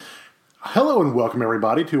Hello and welcome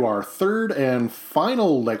everybody to our third and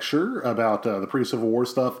final lecture about the pre-Civil War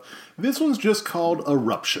stuff. This one's just called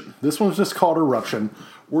Eruption.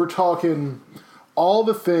 We're talking all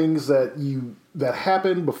the things that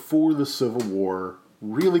happened before the Civil War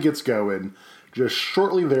really gets going, just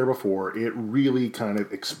shortly there before it really kind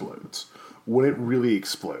of explodes. When it really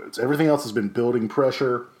explodes. Everything else has been building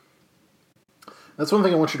pressure. That's one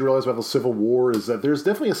thing I want you to realize about the Civil War is that there's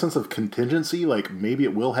definitely a sense of contingency, like maybe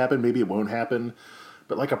it will happen, maybe it won't happen,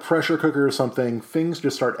 but like a pressure cooker or something, things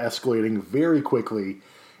just start escalating very quickly,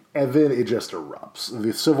 and then it just erupts.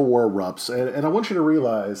 The Civil War erupts, and I want you to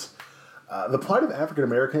realize the plight of African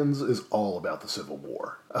Americans is all about the Civil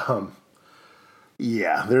War.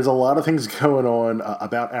 There's a lot of things going on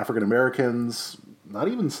about African Americans, not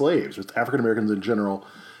even slaves, just African Americans in general,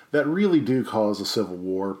 that really do cause a civil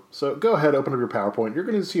war. So go ahead, open up your PowerPoint. You're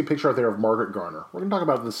going to see a picture out there of Margaret Garner. We're going to talk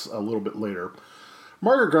about this a little bit later.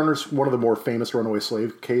 Margaret Garner's one of the more famous runaway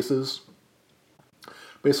slave cases.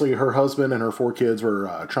 Basically, her husband and her 4 kids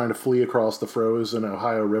were trying to flee across the frozen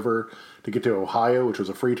Ohio River to get to Ohio, which was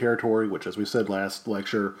a free territory, which, as we said last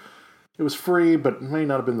lecture, it was free, but may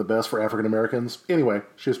not have been the best for African Americans. Anyway,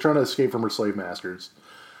 she was trying to escape from her slave masters.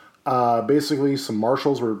 Basically, some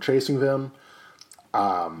marshals were chasing them.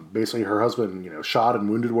 Basically, her husband, shot and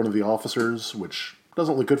wounded one of the officers, which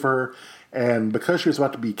doesn't look good for her. And because she was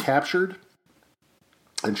about to be captured,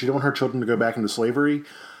 and she didn't want her children to go back into slavery,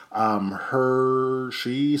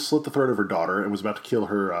 she slit the throat of her daughter and was about to kill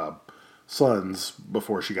her sons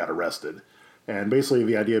before she got arrested. And basically,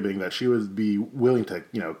 the idea being that she would be willing to,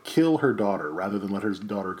 kill her daughter rather than let her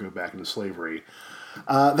daughter go back into slavery.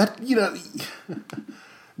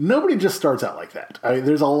 Nobody just starts out like that.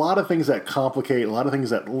 There's a lot of things that complicate, a lot of things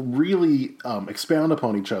that really expound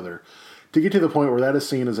upon each other to get to the point where that is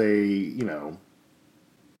seen as a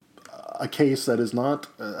case that is not,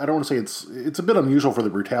 I don't want to say it's a bit unusual for the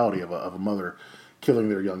brutality of a mother killing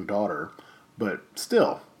their young daughter, but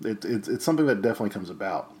still, it's something that definitely comes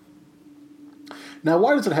about. Now,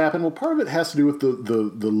 why does it happen? Well, part of it has to do with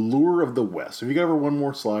the lure of the West. If you go over one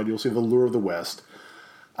more slide, you'll see the lure of the West.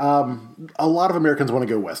 A lot of Americans want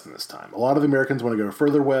to go west in this time. A lot of Americans want to go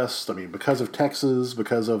further west. I mean, because of Texas,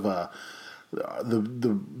 because of the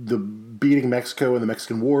beating Mexico in the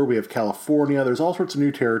Mexican War, we have California. There's all sorts of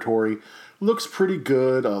new territory. Looks pretty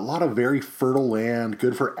good. A lot of very fertile land,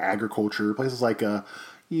 good for agriculture. Places like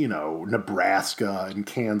Nebraska and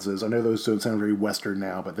Kansas. I know those don't sound very Western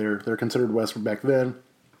now, but they're considered Western back then.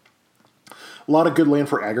 A lot of good land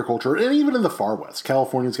for agriculture, and even in the far west,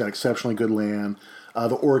 California's got exceptionally good land.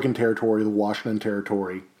 The Oregon Territory, the Washington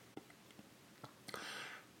Territory.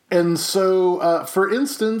 And so, for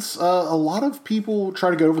instance, a lot of people try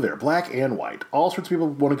to go over there, black and white. All sorts of people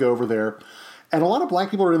want to go over there. And a lot of black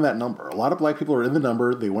people are in that number. A lot of black people are in the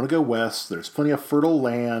number. They want to go west. There's plenty of fertile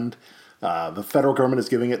land. The federal government is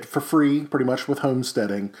giving it for free, pretty much with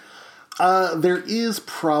homesteading. There is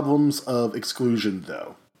problems of exclusion,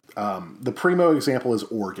 though. The primo example is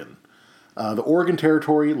Oregon. The Oregon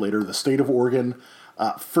Territory, later the state of Oregon,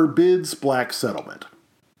 forbids black settlement,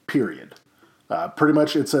 period. Pretty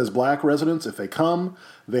much it says black residents, if they come,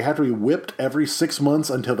 they have to be whipped every 6 months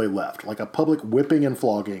until they left, like a public whipping and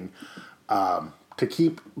flogging to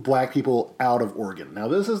keep black people out of Oregon. Now,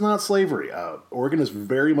 this is not slavery. Oregon is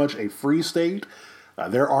very much a free state.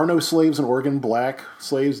 There are no slaves in Oregon. Black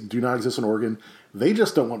slaves do not exist in Oregon. They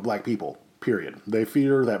just don't want black people, period. They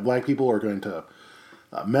fear that black people are going to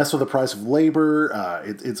mess with the price of labor.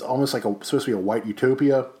 It's almost like supposed to be a white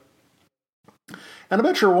utopia. And I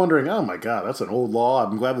bet you're wondering, oh my God, that's an old law.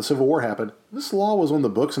 I'm glad the Civil War happened. This law was on the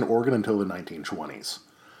books in Oregon until the 1920s.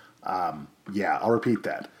 I'll repeat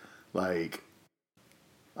that. Like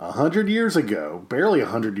 100 years ago, barely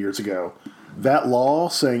 100 years ago, that law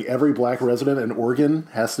saying every black resident in Oregon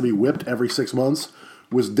has to be whipped every 6 months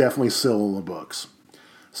was definitely still on the books.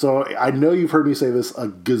 So I know you've heard me say this a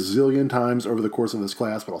gazillion times over the course of this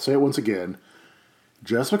class, but I'll say it once again.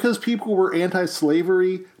 Just because people were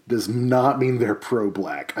anti-slavery does not mean they're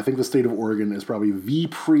pro-black. I think the state of Oregon is probably the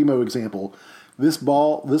primo example. This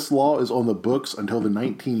law is on the books until the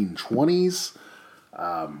 1920s.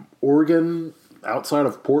 Oregon, outside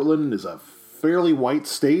of Portland, is a fairly white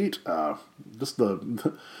state. Just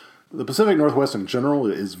the Pacific Northwest in general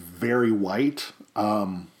is very white.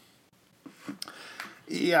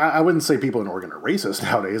 I wouldn't say people in Oregon are racist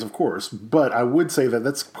nowadays, of course, but I would say that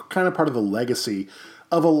that's kind of part of the legacy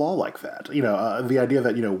of a law like that. The idea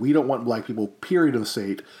that, we don't want black people, period, in the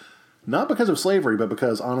state, not because of slavery, but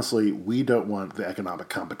because, honestly, we don't want the economic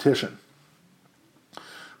competition.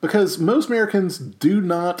 Because most Americans do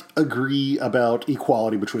not agree about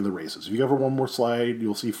equality between the races. If you go over one more slide,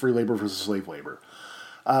 you'll see free labor versus slave labor.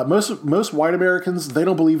 Most white Americans, they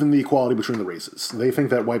don't believe in the equality between the races. They think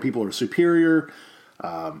that white people are superior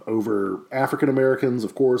over African Americans,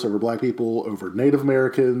 of course, over black people, over Native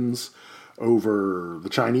Americans, over the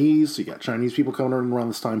Chinese. You got Chinese people coming around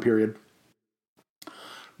this time period.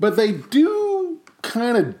 But they do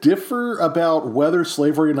kind of differ about whether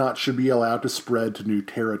slavery or not should be allowed to spread to new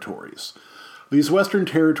territories. These Western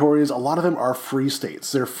territories, a lot of them are free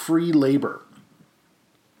states. They're free labor.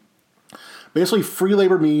 Basically, free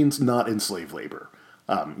labor means not enslaved labor.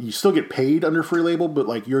 You still get paid under free labor, but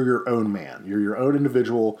like you're your own man. You're your own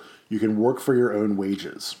individual. You can work for your own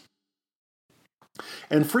wages.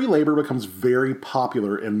 And free labor becomes very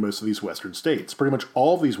popular in most of these Western states. Pretty much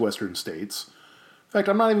all of these Western states. In fact,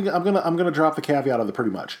 I'm gonna drop the caveat of the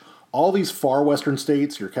pretty much. All these far Western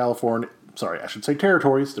states, your California, I should say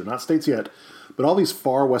territories. They're not states yet, but all these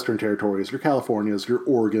far Western territories, your Californias, your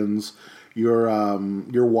Oregons,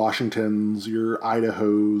 your Washingtons, your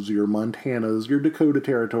Idahos, your Montanas, your Dakota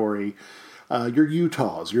Territory, your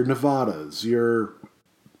Utahs, your Nevadas, your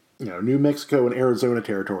New Mexico and Arizona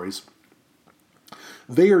territories.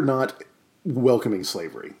 They are not welcoming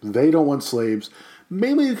slavery. They don't want slaves,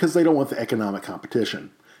 mainly because they don't want the economic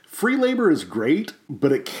competition. Free labor is great,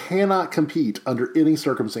 but it cannot compete under any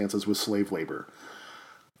circumstances with slave labor.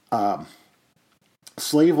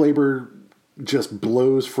 Slave labor just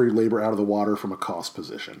blows free labor out of the water from a cost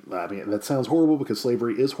position. I mean, that sounds horrible because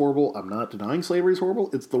slavery is horrible. I'm not denying slavery is horrible.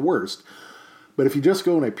 It's the worst. But if you just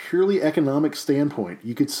go on a purely economic standpoint,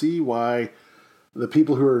 you could see why the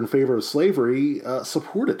people who are in favor of slavery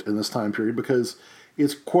support it in this time period, because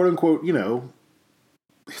it's quote unquote,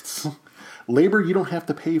 it's labor you don't have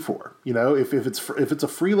to pay for. If it's a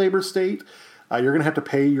free labor state, you're going to have to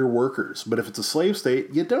pay your workers. But if it's a slave state,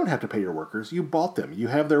 you don't have to pay your workers. You bought them. You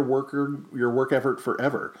have your work effort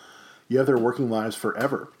forever. You have their working lives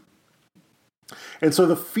forever. And so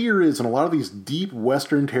the fear is in a lot of these deep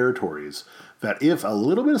Western territories that if a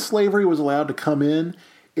little bit of slavery was allowed to come in,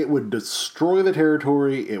 it would destroy the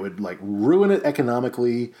territory. It would ruin it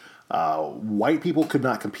economically. White people could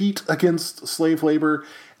not compete against slave labor.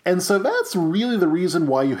 And so that's really the reason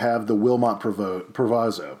why you have the Wilmot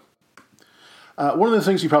Proviso. One of the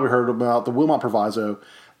things you probably heard about, the Wilmot Proviso,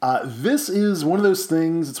 this is one of those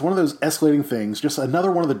things, it's one of those escalating things, just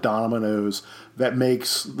another one of the dominoes that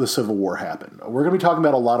makes the Civil War happen. We're going to be talking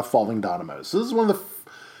about a lot of falling dominoes. This is one of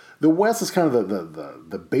the West is kind of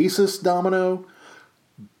the basest domino,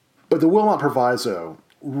 but the Wilmot Proviso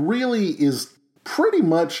really is pretty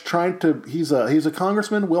much trying to, he's a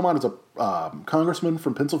congressman. Wilmot is a congressman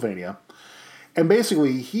from Pennsylvania. And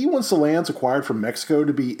basically, he wants the lands acquired from Mexico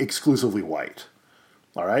to be exclusively white.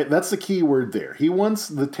 All right? That's the key word there. He wants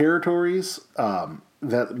the territories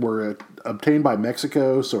that were obtained by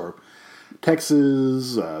Mexico, so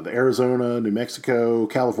Texas, the Arizona, New Mexico,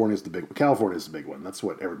 California is the big one. That's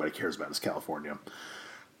what everybody cares about is California.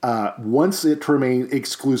 Wants it to remain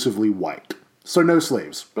exclusively white. So no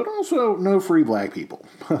slaves, but also no free black people.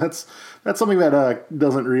 That's something that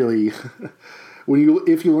doesn't really...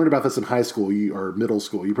 If you learned about this in high school or middle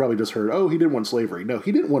school, you probably just heard, oh, he didn't want slavery. No,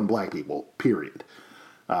 he didn't want black people, period.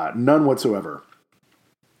 None whatsoever.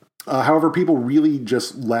 However, people really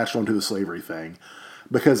just latched onto the slavery thing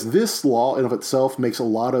because this law in of itself makes a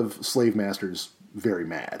lot of slave masters very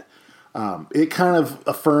mad. It kind of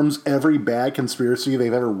affirms every bad conspiracy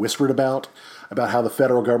they've ever whispered about how the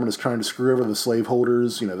federal government is trying to screw over the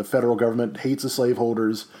slaveholders. The federal government hates the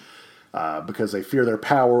slaveholders. Because they fear their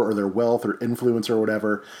power or their wealth or influence or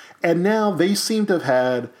whatever. And now they seem to have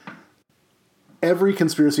had every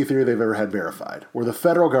conspiracy theory they've ever had verified, where the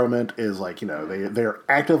federal government is they're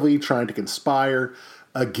actively trying to conspire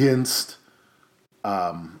against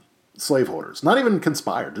slaveholders. Not even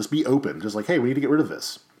conspire, just be open. Just hey, we need to get rid of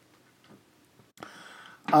this.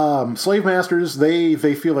 Slave masters, they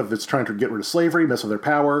feel that it's trying to get rid of slavery, mess with their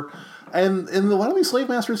power. And a lot of these slave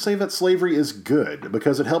masters say that slavery is good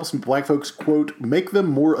because it helps black folks, quote, make them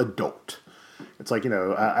more adult. It's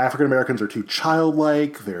African Americans are too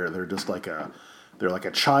childlike. They're just like a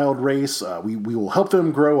child race. We will help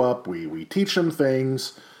them grow up. We teach them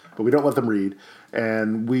things, but we don't let them read.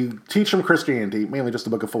 And we teach them Christianity, mainly just the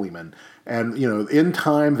Book of Philemon. And, in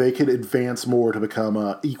time they could advance more to become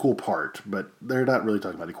an equal part, but they're not really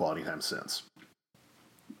talking about equality anytime since.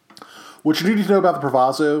 What you need to know about the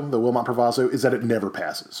Proviso, the Wilmot Proviso, is that it never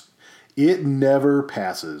passes. It never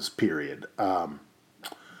passes, period.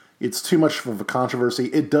 It's too much of a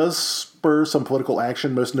controversy. It does spur some political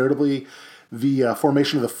action, most notably the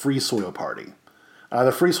formation of the Free Soil Party.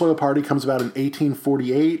 The Free Soil Party comes about in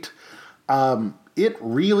 1848. It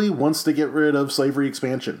really wants to get rid of slavery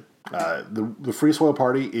expansion. The Free Soil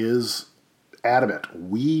Party is adamant.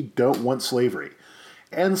 We don't want slavery.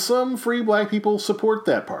 And some free black people support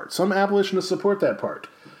that part. Some abolitionists support that part.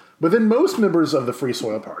 But then most members of the Free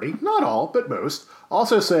Soil Party, not all, but most,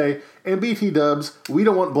 also say, and BT dubs, we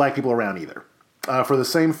don't want black people around either. For the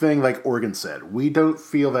same thing like Oregon said. We don't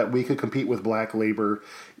feel that we could compete with black labor,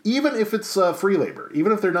 even if it's free labor,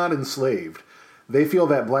 even if they're not enslaved. They feel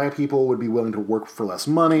that black people would be willing to work for less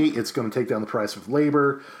money. It's going to take down the price of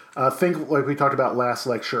labor. Think like we talked about last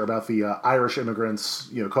lecture about the Irish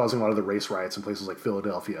immigrants, causing a lot of the race riots in places like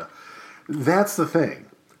Philadelphia. That's the thing.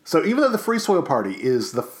 So even though the Free Soil Party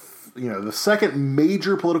is the second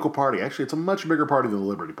major political party, actually it's a much bigger party than the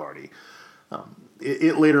Liberty Party.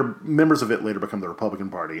 Members of it later become the Republican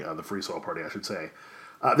Party, the Free Soil Party, I should say.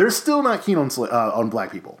 They're still not keen on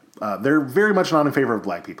black people. They're very much not in favor of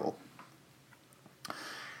black people.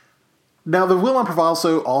 Now, the Will on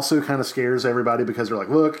Prevalso also kind of scares everybody because they're like,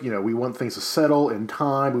 look, we want things to settle in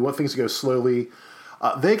time. We want things to go slowly.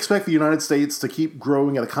 They expect the United States to keep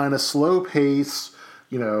growing at a kind of slow pace,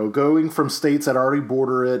 going from states that already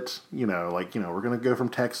border it, we're going to go from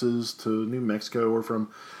Texas to New Mexico or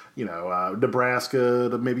from, Nebraska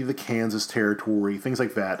to maybe the Kansas territory, things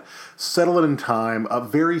like that. Settle it in time, a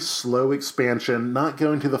very slow expansion, not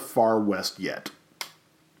going to the far west yet.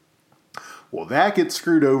 Well, that gets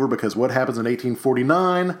screwed over because what happens in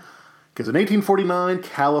 1849? Because in 1849,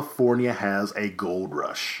 California has a gold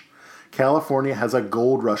rush. California has a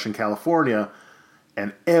gold rush in California,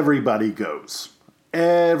 and everybody goes.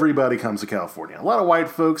 Everybody comes to California. A lot of white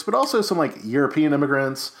folks, but also some European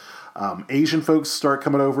immigrants. Asian folks start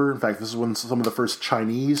coming over. In fact, this is when some of the first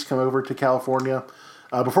Chinese come over to California.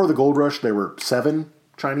 Before the gold rush, there were 7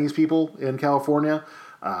 Chinese people in California.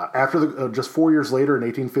 After just 4 years later, in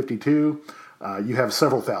 1852, you have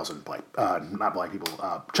several thousand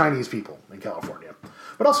Chinese people in California.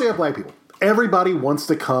 But also you have black people. Everybody wants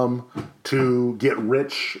to come to get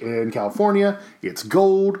rich in California. It's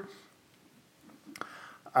gold.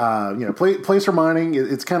 Placer mining,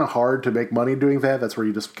 it's kind of hard to make money doing that. That's where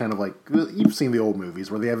you just kind of you've seen the old movies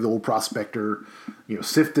where they have the old prospector,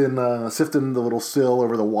 sifting the little sill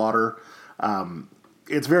over the water.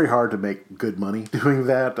 It's very hard to make good money doing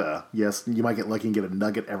that. Yes, you might get lucky and get a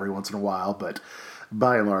nugget every once in a while, but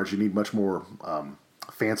by and large, you need much more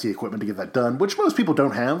fancy equipment to get that done, which most people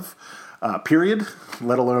don't have, period,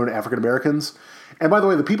 let alone African Americans. And by the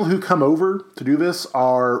way, the people who come over to do this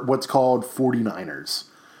are what's called 49ers.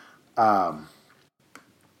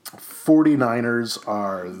 49ers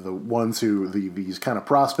are the ones these kind of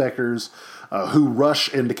prospectors who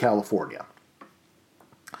rush into California.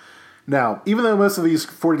 Now, even though most of these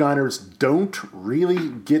 49ers don't really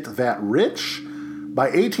get that rich, by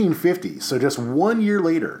 1850, so just 1 year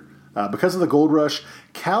later, because of the gold rush,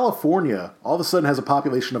 California all of a sudden has a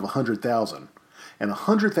population of 100,000. And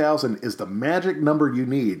 100,000 is the magic number you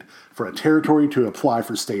need for a territory to apply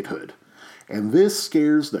for statehood. And this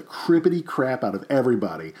scares the crippity crap out of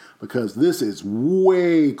everybody because this is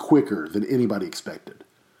way quicker than anybody expected.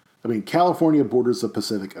 I mean, California borders the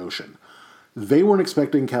Pacific Ocean. They weren't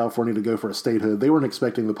expecting California to go for a statehood. They weren't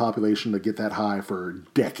expecting the population to get that high for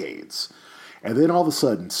decades. And then all of a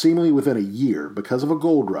sudden, seemingly within a year, because of a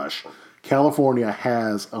gold rush, California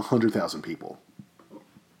has 100,000 people.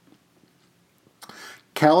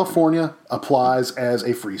 California applies as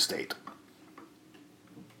a free state.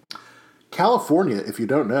 California, if you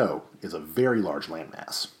don't know, is a very large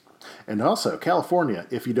landmass. And also, California,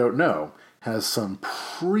 if you don't know, has some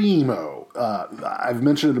primo, I've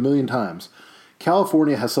mentioned it a million times,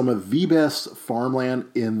 California has some of the best farmland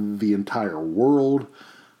in the entire world,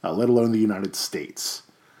 let alone the United States.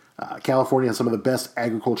 California has some of the best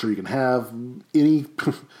agriculture you can have.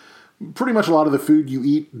 Pretty much a lot of the food you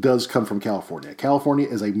eat does come from California. California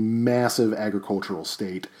is a massive agricultural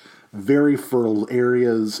state. Very fertile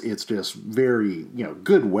areas. It's just very,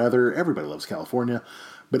 good weather. Everybody loves California.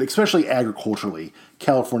 But especially agriculturally,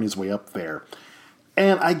 California's way up there.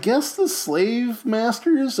 And I guess the slave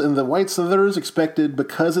masters and the white settlers expected,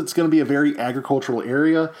 because it's going to be a very agricultural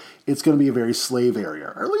area, it's going to be a very slave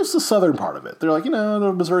area, or at least the southern part of it. They're like,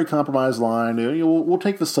 the Missouri Compromise line, we'll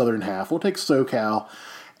take the southern half, we'll take SoCal,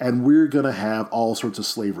 and we're going to have all sorts of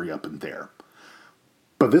slavery up in there.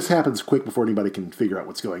 But this happens quick before anybody can figure out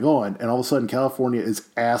what's going on, and all of a sudden California is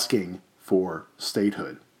asking for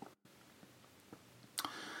statehood.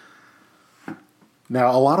 Now,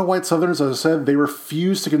 a lot of white Southerners, as I said, they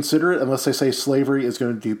refuse to consider it unless they say slavery is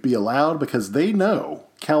going to be allowed because they know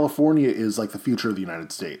California is like the future of the United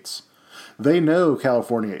States. They know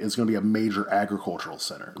California is going to be a major agricultural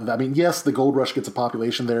center. I mean, yes, the gold rush gets a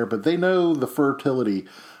population there, but they know the fertility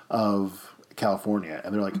of California,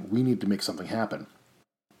 and they're like, we need to make something happen.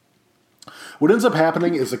 What ends up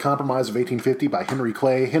happening is the Compromise of 1850 by Henry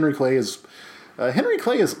Clay. Henry Clay is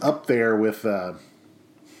up there with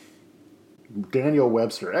Daniel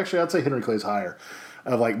Webster. Actually, I'd say Henry Clay's higher.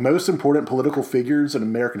 Of like most important political figures in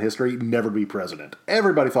American history, never to be president.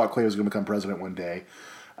 Everybody thought Clay was going to become president one day.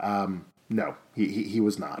 No, he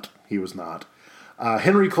was not. He was not.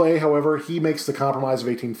 Henry Clay, however, he makes the Compromise of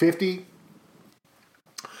 1850.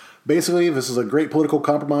 Basically, this is a great political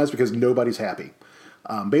compromise because nobody's happy.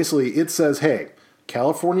 Basically, it says, hey,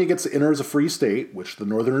 California gets to enter as a free state, which the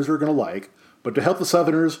Northerners are going to like, but to help the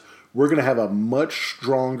Southerners, we're going to have a much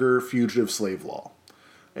stronger fugitive slave law.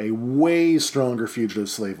 A way stronger fugitive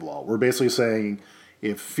slave law. We're basically saying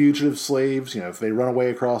if fugitive slaves, if they run away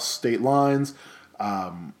across state lines,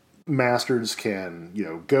 masters can,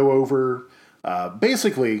 go over.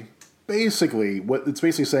 Basically, what it's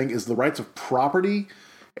basically saying is the rights of property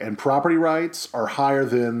and property rights are higher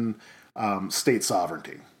than state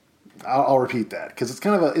sovereignty. I'll repeat that because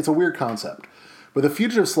it's a weird concept. But the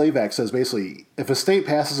Fugitive Slave Act says basically if a state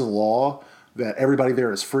passes a law that everybody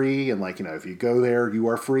there is free, and if you go there, you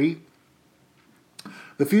are free.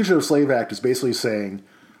 The Fugitive Slave Act is basically saying,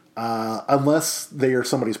 unless they are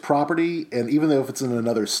somebody's property, and even though if it's in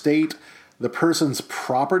another state, the person's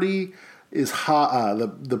property is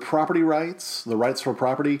the property rights, the rights for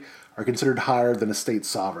property, are considered higher than a state's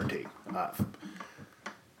sovereignty.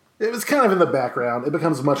 It was kind of in the background. It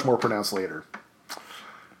becomes much more pronounced later.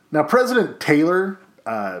 Now, President Taylor,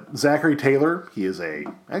 Zachary Taylor, he's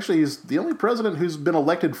the only president who's been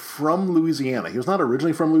elected from Louisiana. He was not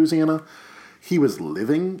originally from Louisiana. He was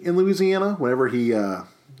living in Louisiana whenever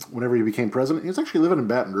he became president. He was actually living in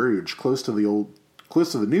Baton Rouge, close to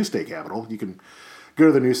the new state capitol. You can go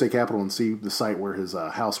to the new state capitol and see the site where his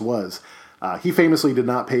house was. He famously did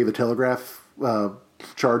not pay the telegraph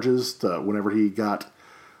charges whenever he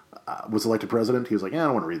was elected president. He was like, I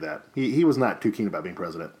don't want to read that. He was not too keen about being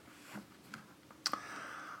president.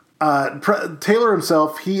 Taylor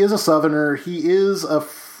himself, he is a Southerner. He is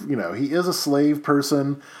a slave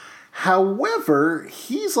person. However,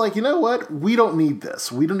 he's like, you know what? We don't need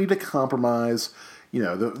this. We don't need to compromise.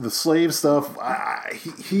 The slave stuff.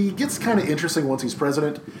 He gets kind of interesting once he's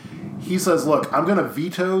president. He says, look, I'm going to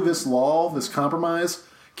veto this law, this compromise.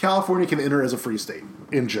 California can enter as a free state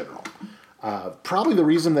in general. Probably the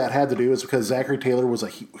reason that had to do is because Zachary Taylor was a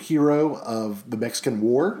hero of the Mexican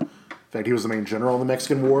War. In fact, he was the main general in the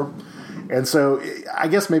Mexican War. And so I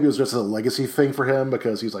guess maybe it was just a legacy thing for him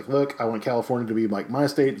because he's like, look, I want California to be like my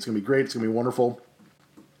state. It's going to be great. It's going to be wonderful.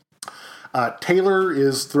 Taylor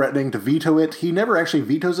is threatening to veto it. He never actually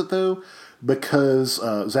vetoes it, though, because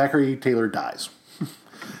Zachary Taylor dies.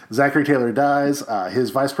 Zachary Taylor dies. His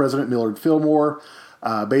vice president, Millard Fillmore,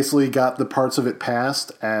 basically got the parts of it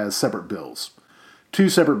passed as separate bills. 2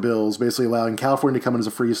 separate bills, basically allowing California to come in as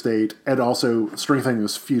a free state and also strengthening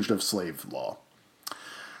this fugitive slave law.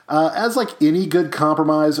 As like any good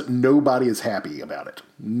compromise, nobody is happy about it.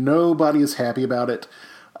 Nobody is happy about it.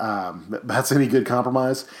 That's any good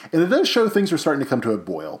compromise. And it does show things are starting to come to a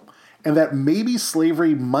boil. And that maybe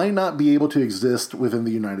slavery might not be able to exist within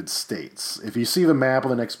the United States. If you see the map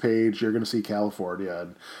on the next page, you're going to see California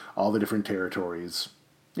and all the different territories.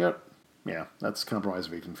 Yep. Yeah, that's Compromise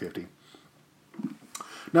of 1850.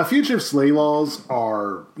 Now, fugitive slave laws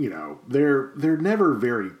are, they're never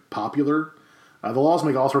very popular. The laws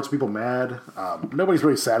make all sorts of people mad. Nobody's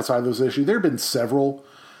really satisfied with those issues. There have been several.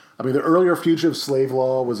 I mean, the earlier fugitive slave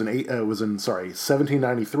law was in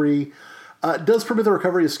 1793. It does permit the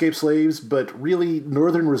recovery of escaped slaves, but really,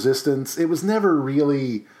 Northern resistance, it was never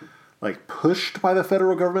really pushed by the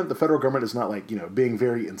federal government. The federal government is not being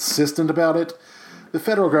very insistent about it. The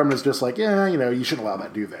federal government is just you shouldn't allow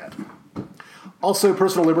that to do that. Also,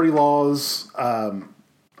 personal liberty laws,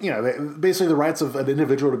 basically the rights of an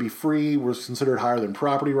individual to be free was considered higher than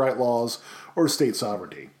property right laws or state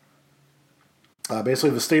sovereignty. Basically,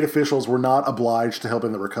 the state officials were not obliged to help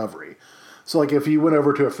in the recovery. So, if you went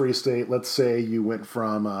over to a free state, let's say you went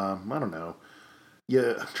from, I'm trying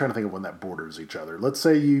to think of when that borders each other. Let's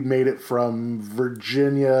say you made it from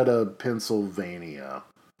Virginia to Pennsylvania.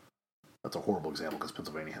 That's a horrible example because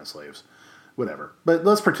Pennsylvania has slaves. Whatever. But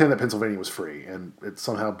let's pretend that Pennsylvania was free and it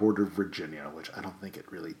somehow bordered Virginia, which I don't think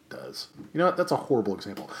it really does. You know what? That's a horrible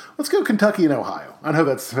example. Let's go Kentucky and Ohio. I know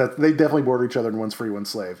they definitely border each other and one's free, one's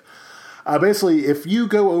slave. Basically, if you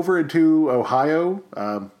go over into Ohio,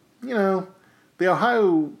 the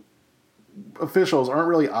Ohio officials aren't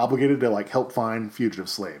really obligated to like help find fugitive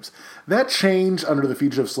slaves. That changed under the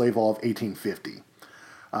Fugitive Slave Law of 1850.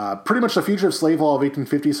 Pretty much the Fugitive Slave Law of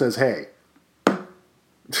 1850 says, hey,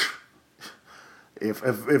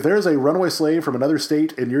 if there's a runaway slave from another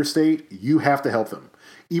state in your state, you have to help them.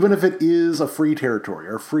 Even if it is a free territory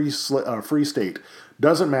or free state,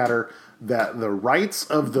 doesn't matter, that the rights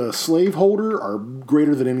of the slaveholder are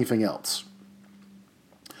greater than anything else.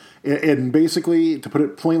 And basically, to put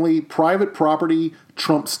it plainly, private property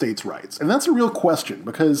trumps states' rights. And that's a real question,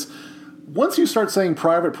 because once you start saying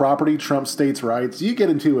private property trumps states' rights, you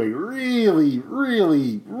get into a really,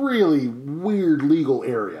 really, really weird legal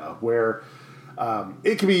area where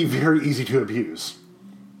it can be very easy to abuse.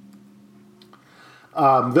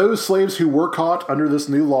 Those slaves who were caught under this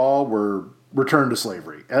new law were returned to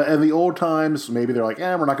slavery. And the old times, maybe they're like,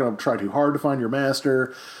 we're not going to try too hard to find your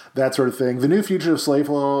master, that sort of thing. The new Fugitive Slave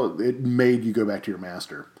Law, it made you go back to your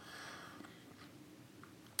master.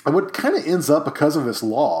 And what kind of ends up because of this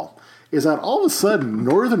law is that all of a sudden,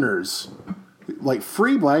 Northerners, like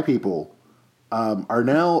free black people, are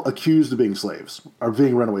now accused of being slaves, or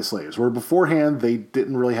being runaway slaves, where beforehand they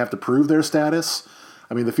didn't really have to prove their status.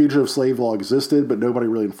 I mean, the Fugitive Slave Law existed, but nobody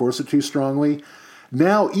really enforced it too strongly.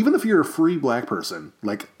 Now, even if you're a free black person,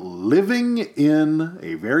 like living in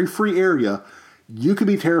a very free area, you could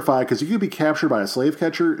be terrified because you could be captured by a slave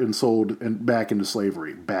catcher and sold back into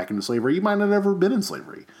slavery. Back into slavery. You might not have ever been in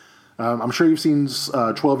slavery. I'm sure you've seen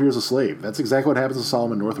 12 Years a Slave. That's exactly what happens to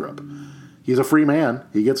Solomon Northup. He's a free man.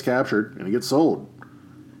 He gets captured and he gets sold.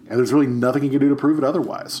 And there's really nothing he can do to prove it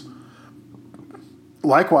otherwise.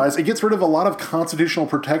 Likewise, it gets rid of a lot of constitutional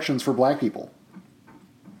protections for black people,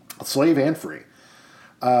 slave and free.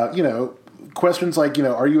 Questions like,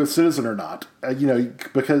 are you a citizen or not?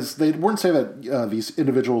 Because they wouldn't say that these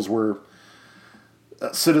individuals were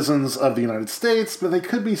citizens of the United States, but they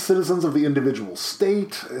could be citizens of the individual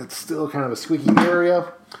state. It's still kind of a squeaky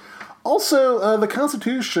area. Also, the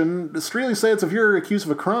Constitution straightly says if you're accused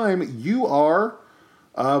of a crime, you are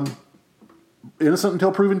innocent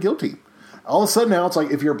until proven guilty. All of a sudden now, it's like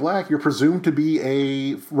if you're black, you're presumed to be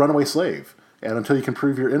a runaway slave, and until you can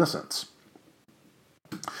prove your innocence.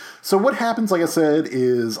 So what happens, like I said,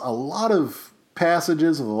 is a lot of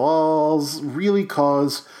passages of the laws really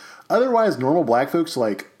cause otherwise normal black folks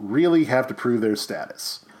to really have to prove their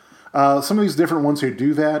status. Some of these different ones who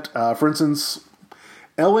do that, for instance,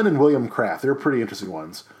 Ellen and William Craft, they're pretty interesting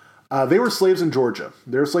ones. They were slaves in Georgia.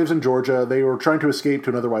 They were trying to escape to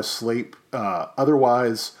an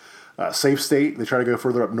otherwise safe state. They try to go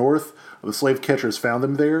further up north. The slave catchers found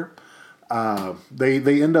them there.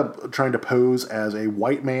 They end up trying to pose as a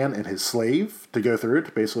white man and his slave to go through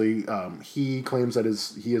it. Basically, he claims that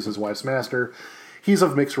he is his wife's master. He's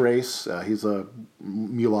of mixed race. He's a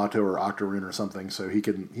mulatto or octoroon or something, so he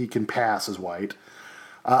can pass as white.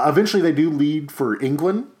 Eventually, they do leave for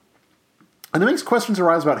England. And it makes questions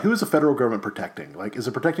arise about who is the federal government protecting? Is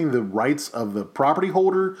it protecting the rights of the property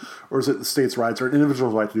holder, or is it the state's rights or an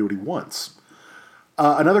individual's right to do what he wants?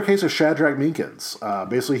 Another case is Shadrach Meekins.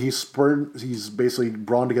 Basically, he's basically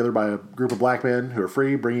drawn together by a group of black men who are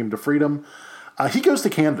free, bringing him to freedom. He goes to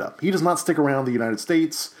Canada. He does not stick around the United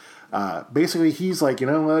States. Basically, he's like, you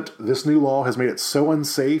know what? This new law has made it so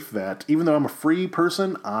unsafe that even though I'm a free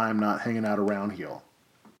person, I'm not hanging out around here.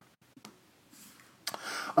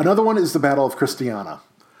 Another one is the Battle of Christiana.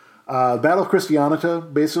 Battle of Christiana,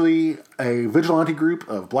 basically a vigilante group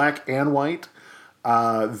of black and white.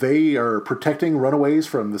 They are protecting runaways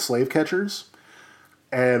from the slave catchers.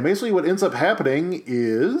 And basically what ends up happening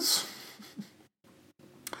is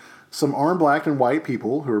some armed black and white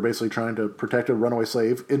people who are basically trying to protect a runaway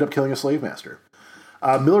slave end up killing a slave master.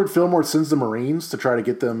 Millard Fillmore sends the Marines to try to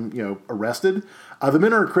get them, arrested. The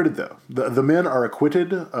men are acquitted, though. The men are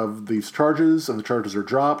acquitted of these charges, and the charges are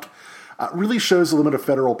dropped. Really shows the limit of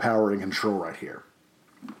federal power and control right here.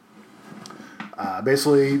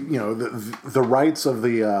 Basically, the rights of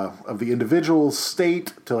the individual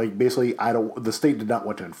state to the state did not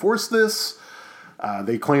want to enforce this.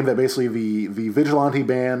 They claim that basically the vigilante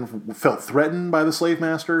band felt threatened by the slave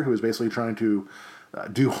master, who was basically trying to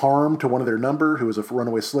do harm to one of their number, who was a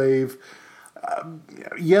runaway slave.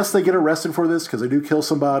 Yes, they get arrested for this because they do kill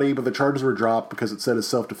somebody, but the charges were dropped because it said it's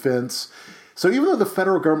self-defense. So even though the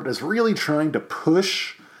federal government is really trying to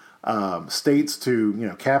push states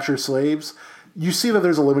to capture slaves, you see that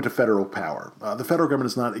there's a limit to federal power. The federal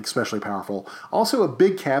government is not especially powerful. Also, a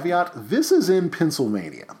big caveat, this is in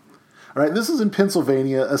Pennsylvania. All right, this is in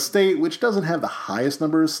Pennsylvania, a state which doesn't have the highest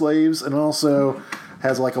number of slaves and also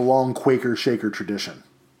has a long Quaker Shaker tradition.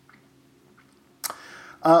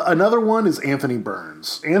 Another one is Anthony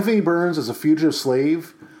Burns. Anthony Burns is a fugitive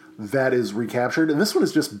slave. that is recaptured. And this one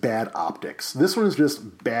is just bad optics. This one is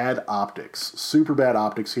just bad optics. Super bad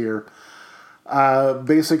optics here.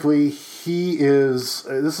 Basically,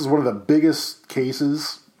 this is one of the biggest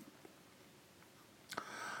cases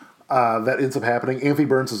that ends up happening. Anthony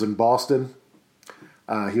Burns is in Boston.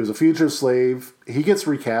 He was a fugitive slave. He gets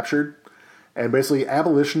recaptured. And basically,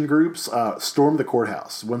 abolition groups storm the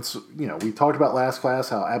courthouse. Once, we talked about last class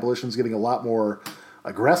how abolition is getting a lot more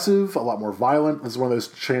aggressive, a lot more violent. This is one of those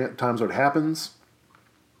times where it happens.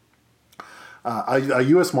 A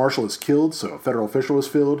U.S. Marshal is killed, so a federal official is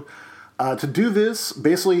killed. To do this,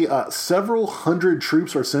 basically, several hundred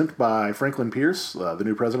troops are sent by Franklin Pierce, the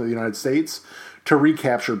new president of the United States, to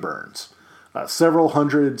recapture Burns. Several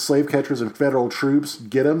hundred slave catchers and federal troops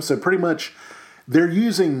get him, so pretty much they're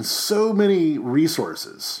using so many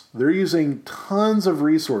resources. They're using tons of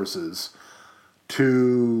resources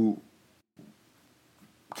to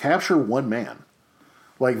capture one man.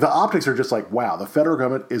 Like, the optics are just like, wow, the federal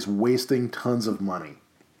government is wasting tons of money.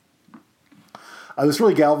 This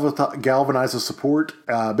really galvanizes support.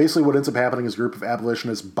 Basically, what ends up happening is a group of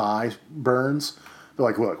abolitionists buy Burns. They're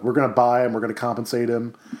like, look, we're going to buy him. We're going to compensate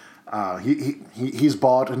him. He's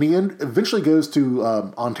bought, and he eventually goes to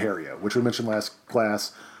Ontario, which we mentioned last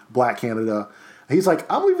class, Black Canada. He's like,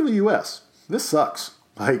 I'm leaving the U.S. This sucks.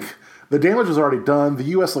 Like, the damage was already done. The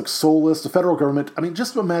U.S. looks soulless. The federal government, I mean,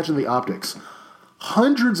 just imagine the optics.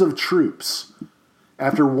 Hundreds of troops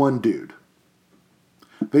after one dude.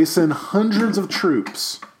 They send hundreds of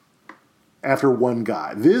troops after one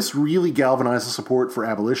guy. This really galvanizes support for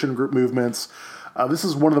abolition group movements. This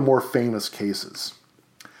is one of the more famous cases.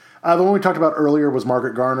 The one we talked about earlier was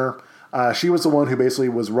Margaret Garner. She was the one who basically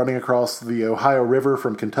was running across the Ohio River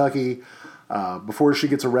from Kentucky before she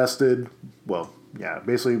gets arrested. Well, yeah,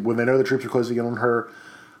 basically when they know the troops are closing in on her,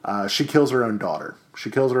 she kills her own daughter.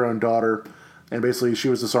 And basically she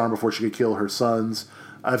was disarmed before she could kill her sons.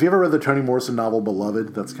 If you ever read the Toni Morrison novel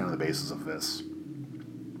Beloved, that's kind of the basis of this.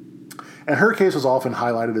 And her case was often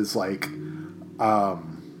highlighted as like,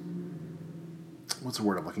 what's the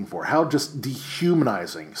word I'm looking for? How just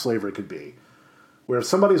dehumanizing slavery could be. Where if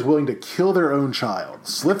somebody's willing to kill their own child,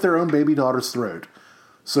 slit their own baby daughter's throat,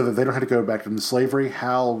 so that they don't have to go back into slavery,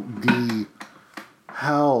 how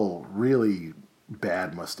really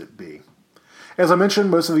bad must it be? As I mentioned,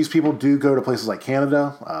 most of these people do go to places like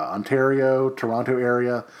Canada, Ontario, Toronto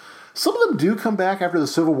area. Some of them do come back after the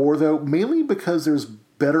Civil War, though, mainly because there's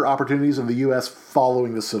better opportunities in the U.S.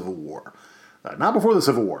 following the Civil War. Not before the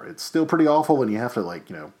Civil War. It's still pretty awful, and you have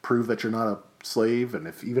to, prove that you're not a slave.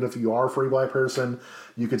 And even if you are a free black person,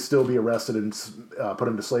 you could still be arrested and put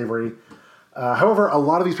into slavery. However, a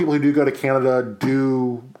lot of these people who do go to Canada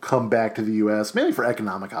do come back to the U.S., mainly for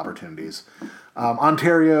economic opportunities.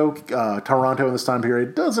 Ontario, Toronto in this time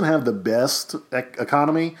period doesn't have the best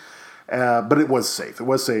economy, but it was safe.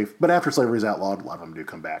 But after slavery is outlawed, a lot of them do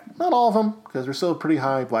come back. Not all of them, because there's still a pretty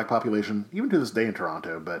high black population, even to this day in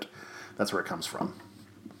Toronto, but that's where it comes from.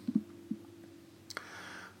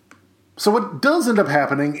 So what does end up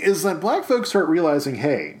happening is that black folks start realizing,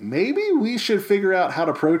 hey, maybe we should figure out how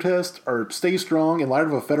to protest or stay strong in light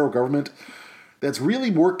of a federal government that's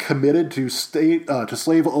really more committed to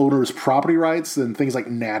slave owners' property rights than things like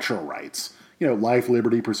natural rights. Life,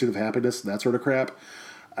 liberty, pursuit of happiness, that sort of crap.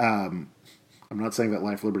 I'm not saying that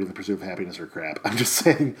life, liberty, and the pursuit of happiness are crap. I'm just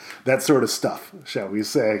saying that sort of stuff, shall we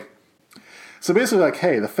say. So basically,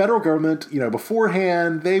 hey, the federal government,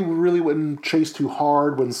 beforehand, they really wouldn't chase too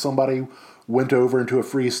hard when somebody went over into a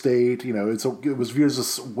free state. It was viewed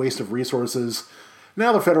as a waste of resources.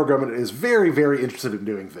 Now the federal government is very, very interested in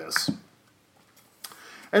doing this.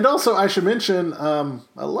 And also, I should mention, a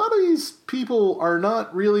lot of these people are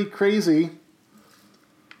not really crazy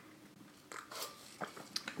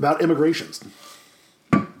about immigrations.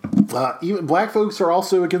 Even black folks are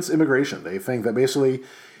also against immigration. They think that basically,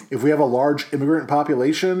 if we have a large immigrant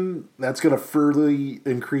population, that's going to further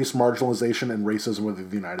increase marginalization and racism within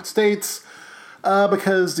the United States,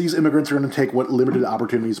 because these immigrants are going to take what limited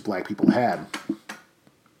opportunities black people had.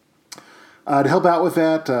 To help out with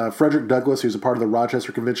that, Frederick Douglass, who's a part of the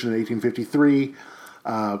Rochester Convention in 1853,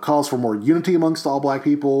 calls for more unity amongst all black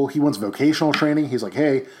people. He wants vocational training. He's like,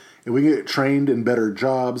 hey, if we get trained in better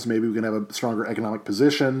jobs, maybe we can have a stronger economic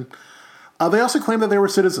position. They also claimed that they were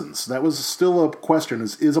citizens. That was still a question.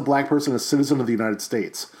 Is a black person a citizen of the United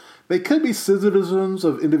States? They could be citizens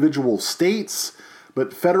of individual states,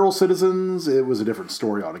 but federal citizens, it was a different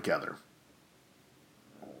story altogether.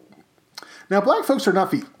 Now, black folks are not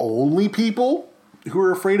the only people who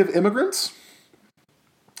are afraid of immigrants,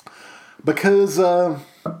 because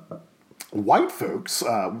White folks,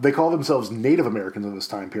 they call themselves Native Americans in this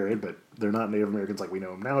time period, but they're not Native Americans like we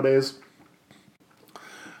know them nowadays.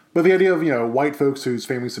 But the idea of, white folks whose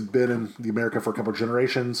families have been in the America for a couple of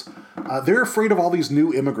generations, they're afraid of all these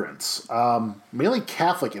new immigrants, mainly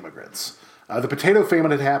Catholic immigrants. The potato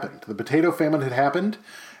famine had happened.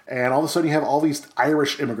 And all of a sudden you have all these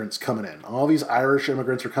Irish immigrants coming in. All these Irish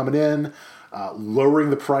immigrants are coming in, lowering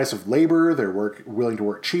the price of labor. They're willing to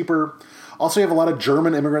work cheaper. Also, you have a lot of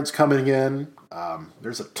German immigrants coming in.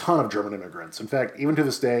 There's a ton of German immigrants. In fact, even to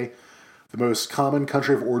this day, the most common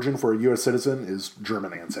country of origin for a U.S. citizen is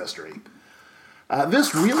German ancestry. That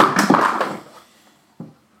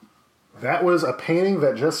was a painting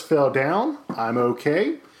that just fell down. I'm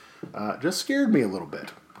okay. Just scared me a little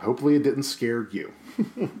bit. Hopefully it didn't scare you.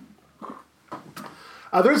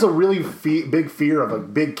 There's a really big fear of a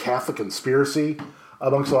big Catholic conspiracy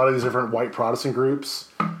amongst a lot of these different white Protestant groups.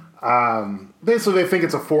 Basically, they think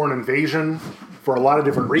it's a foreign invasion for a lot of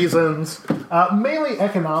different reasons, mainly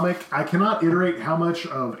economic. I cannot iterate how much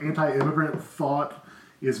of anti-immigrant thought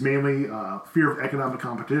is mainly fear of economic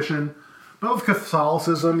competition. But with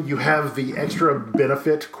Catholicism, you have the extra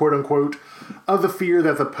benefit, quote-unquote, of the fear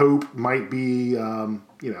that the Pope might be,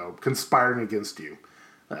 conspiring against you.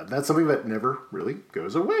 That's something that never really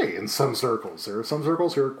goes away in some circles. There are some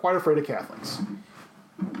circles who are quite afraid of Catholics.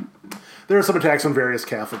 There are some attacks on various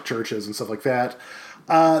Catholic churches and stuff like that.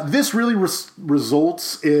 This really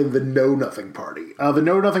results in the Know Nothing Party. The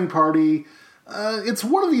Know Nothing Party, it's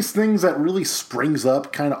one of these things that really springs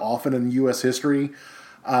up kind of often in U.S. history.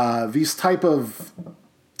 These type of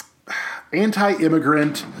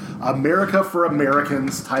anti-immigrant, America for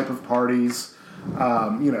Americans type of parties.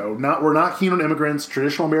 We're not keen on immigrants,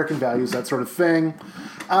 traditional American values, that sort of thing.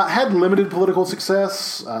 Had limited political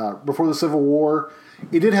success before the Civil War.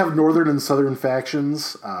 It did have northern and southern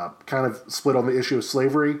factions, kind of split on the issue of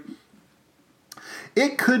slavery.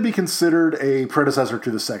 It could be considered a predecessor to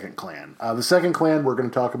the Second Klan. The Second Klan we're going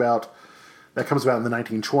to talk about, that comes about in the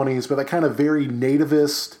 1920s, but that kind of very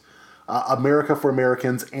nativist, America for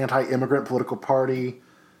Americans, anti-immigrant political party,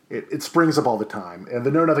 it springs up all the time. And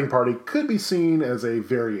the Know Nothing Party could be seen as a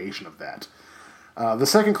variation of that. The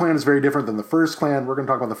Second Klan is very different than the First Klan. We're going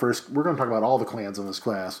to talk about all the clans in this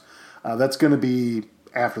class. That's going to be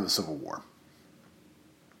after the Civil War.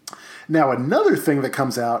 Now, another thing that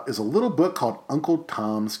comes out is a little book called Uncle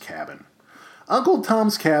Tom's Cabin. Uncle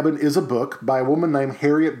Tom's Cabin is a book by a woman named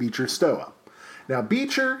Harriet Beecher Stowe. Now,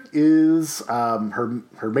 Beecher is her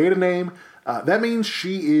maiden name. That means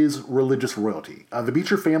she is religious royalty. The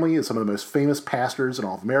Beecher family is some of the most famous pastors in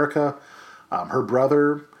all of America. Her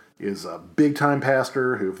brother is a big-time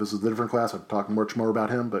pastor who, if this is a different class, I'd talk much more about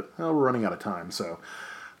him, but we're running out of time. So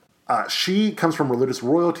she comes from religious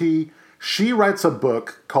royalty. She writes a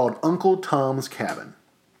book called Uncle Tom's Cabin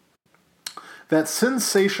that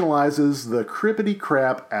sensationalizes the crippity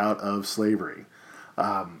crap out of slavery.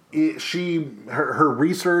 Her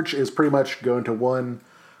research is pretty much going to one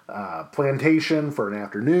plantation for an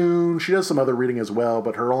afternoon. She does some other reading as well,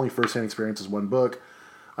 but her only first-hand experience is one book,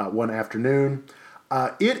 one afternoon.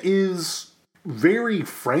 It is very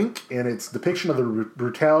frank in its depiction of the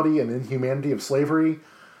brutality and inhumanity of slavery.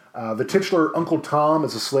 The titular Uncle Tom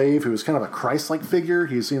is a slave who is kind of a Christ-like figure.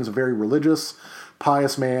 He seems a very religious,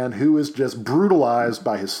 pious man who is just brutalized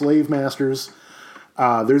by his slave masters.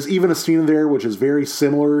 There's even a scene in there which is very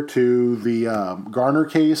similar to the Garner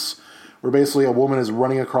case, where basically a woman is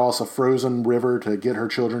running across a frozen river to get her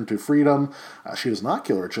children to freedom. She does not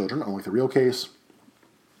kill her children, unlike the real case.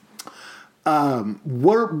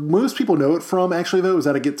 What most people know it from, actually, though, is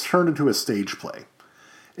that it gets turned into a stage play.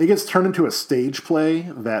 It gets turned into a stage play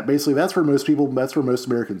that basically that's where most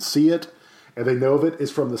Americans see it, and they know of it is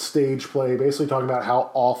from the stage play, basically talking about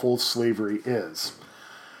how awful slavery is.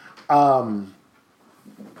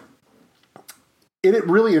 It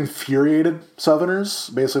really infuriated Southerners.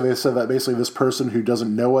 Basically, they said that this person who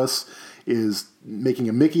doesn't know us is making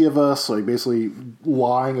a Mickey of us, like basically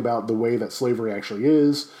lying about the way that slavery actually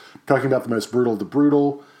is, talking about the most brutal of the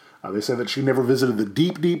brutal. They said that she never visited the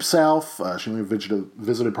deep, deep South. She only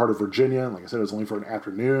visited part of Virginia. Like I said, it was only for an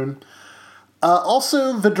afternoon.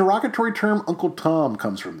 Also, the derogatory term Uncle Tom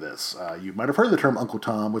comes from this. You might have heard the term Uncle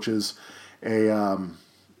Tom, which is a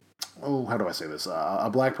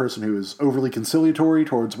black person who is overly conciliatory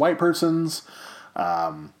towards white persons.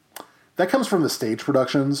 That comes from the stage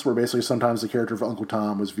productions, where basically sometimes the character of Uncle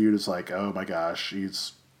Tom was viewed as like, oh my gosh,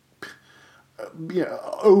 he's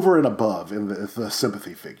over and above in the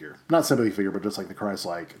sympathy figure. Not sympathy figure, but just like the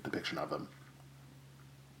Christ-like depiction of him.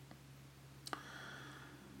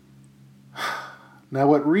 Now,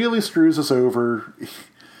 what really screws us over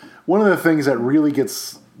one of the things that really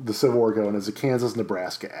gets the Civil War going is the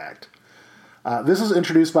Kansas-Nebraska Act. This is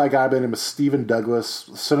introduced by a guy by the name of Stephen Douglas,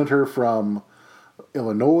 senator from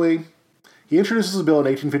Illinois. He introduces a bill in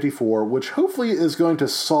 1854, which hopefully is going to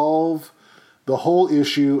solve the whole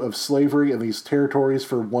issue of slavery in these territories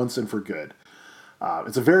for once and for good.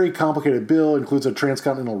 It's a very complicated bill. It includes a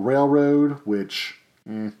transcontinental railroad, which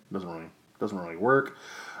doesn't really work.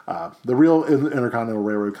 The real intercontinental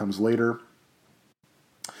railroad comes later.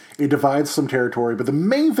 It divides some territory, but the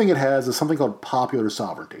main thing it has is something called popular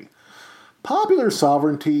sovereignty. Popular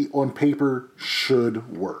sovereignty on paper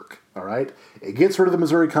should work, all right? It gets rid of the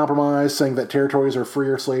Missouri Compromise, saying that territories are free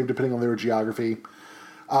or slave depending on their geography.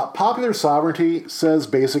 Popular sovereignty says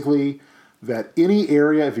basically that any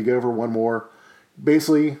area, if you go over one more,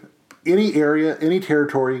 basically any area, any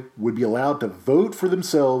territory would be allowed to vote for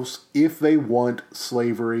themselves if they want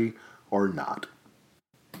slavery or not.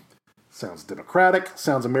 Sounds democratic,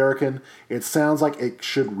 sounds American. It sounds like it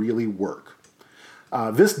should really work.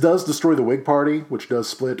 This does destroy the Whig Party, which does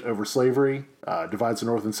split over slavery, divides the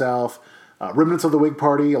North and South. Remnants of the Whig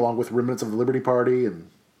Party, along with remnants of the Liberty Party and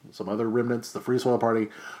some other remnants, the Free Soil Party,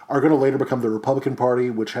 are going to later become the Republican Party,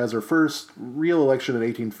 which has their first real election in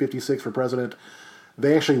 1856 for president.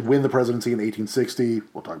 They actually win the presidency in 1860.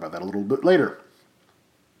 We'll talk about that a little bit later.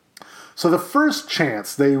 So the first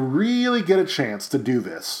chance they really get a chance to do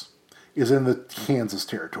this is in the Kansas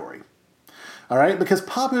territory. All right, because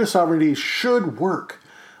popular sovereignty should work.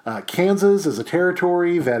 Kansas is a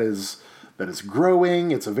territory that is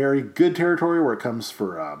growing. It's a very good territory where it comes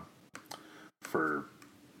for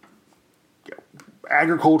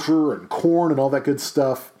agriculture and corn and all that good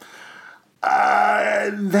stuff.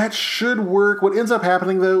 That should work. What ends up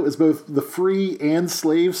happening, though, is both the free and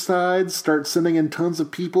slave sides start sending in tons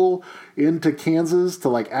of people into Kansas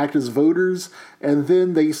to act as voters, and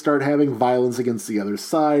then they start having violence against the other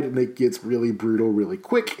side, and it gets really brutal really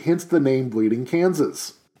quick, hence the name Bleeding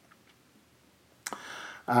Kansas.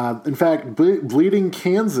 In fact, Bleeding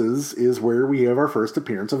Kansas is where we have our first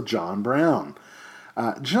appearance of John Brown.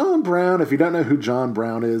 John Brown, if you don't know who John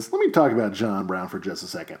Brown is, let me talk about John Brown for just a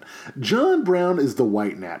second. John Brown is the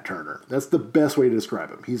white Nat Turner. That's the best way to describe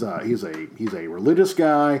him. He's a religious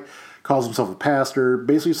guy, calls himself a pastor,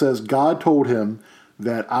 basically says God told him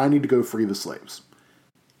that I need to go free the slaves.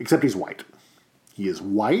 Except he's white. He is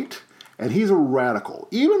white, and he's a radical.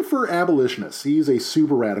 Even for abolitionists, he's a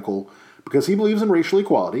super radical because he believes in racial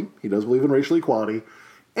equality. He does believe in racial equality.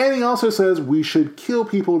 And he also says we should kill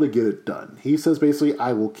people to get it done. He says basically,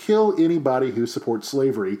 I will kill anybody who supports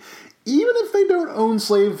slavery, even if they don't own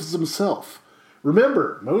slaves themselves.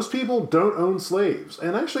 Remember, most people don't own slaves.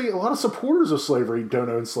 And actually, a lot of supporters of slavery don't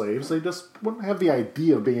own slaves. They just wouldn't have the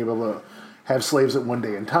idea of being able to have slaves at one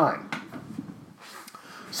day in time.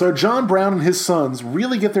 So John Brown and his sons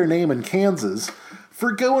really get their name in Kansas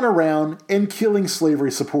for going around and killing slavery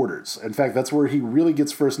supporters. In fact, that's where he really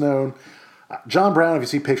gets first known. John Brown, if you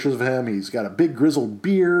see pictures of him, he's got a big grizzled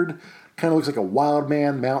beard, kind of looks like a wild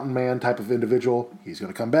man, mountain man type of individual. He's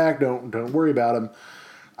going to come back, don't worry about him.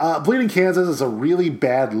 Bleeding Kansas is a really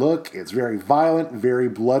bad look. It's very violent, very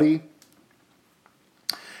bloody.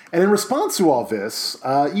 And in response to all this,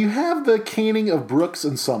 you have the caning of Brooks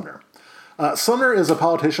and Sumner. Sumner is a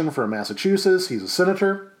politician from Massachusetts. He's a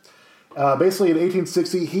senator. Basically, in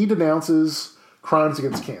 1860, he denounces crimes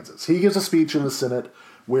against Kansas. He gives a speech in the Senate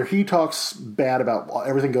where he talks bad about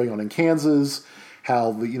everything going on in Kansas,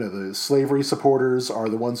 how the slavery supporters are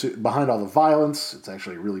the ones behind all the violence. It's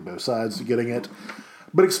actually really both sides getting it.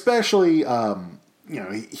 But especially,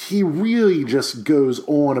 he really just goes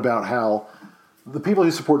on about how the people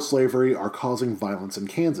who support slavery are causing violence in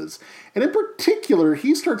Kansas. And in particular,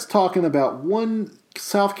 he starts talking about one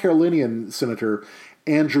South Carolinian senator,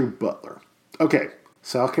 Andrew Butler. Okay,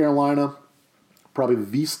 South Carolina, probably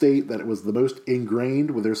the state that was the most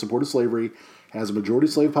ingrained with their support of slavery, has a majority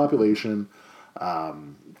slave population.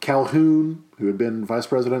 Calhoun, who had been vice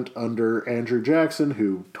president under Andrew Jackson,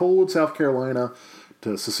 who told South Carolina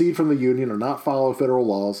to secede from the Union or not follow federal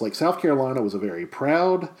laws. South Carolina was a very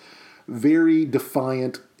proud, very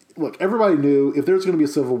defiant. Look, everybody knew if there was going to be a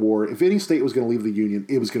civil war, if any state was going to leave the Union,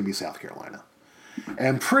 it was going to be South Carolina.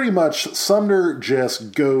 And pretty much Sumner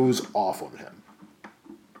just goes off on him.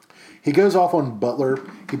 He goes off on Butler.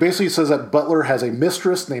 He basically says that Butler has a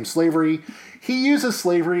mistress named Slavery. He uses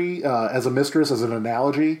slavery as a mistress as an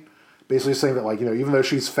analogy, basically saying that, even though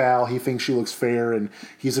she's foul, he thinks she looks fair and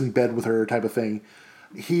he's in bed with her type of thing.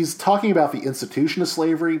 He's talking about the institution of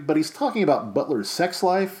slavery, but he's talking about Butler's sex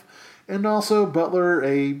life. And also, Butler,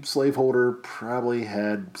 a slaveholder, probably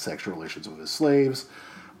had sexual relations with his slaves.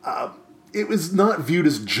 it was not viewed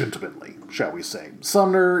as gentlemanly, shall we say.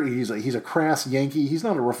 Sumner, he's a crass Yankee. He's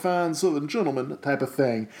not a refined Southern gentleman type of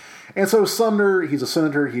thing. And so Sumner, he's a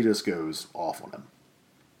senator. He just goes off on him.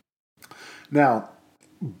 Now,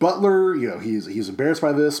 Butler, he's embarrassed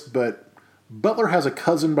by this, but Butler has a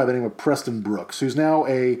cousin by the name of Preston Brooks, who's now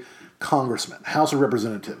a congressman, House of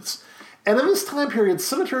Representatives. And in this time period,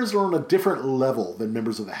 senators are on a different level than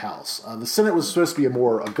members of the House. The Senate was supposed to be a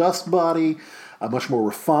more august body, a much more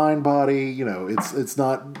refined body. It's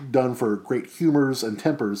not done for great humors and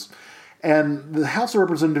tempers. And the House of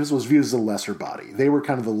Representatives was viewed as a lesser body. They were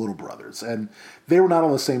kind of the little brothers, and they were not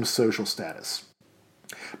on the same social status.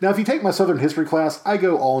 Now, if you take my Southern history class, I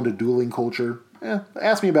go all into dueling culture.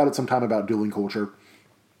 Ask me about it sometime about dueling culture.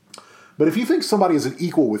 But if you think somebody is an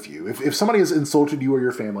equal with you, if somebody has insulted you or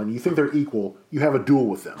your family and you think they're equal, you have a duel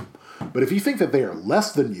with them. But if you think that they are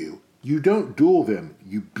less than you don't duel them,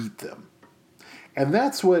 you beat them. And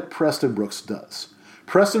that's what Preston Brooks does.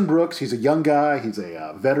 Preston Brooks, he's a young guy. He's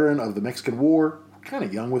a veteran of the Mexican War, kind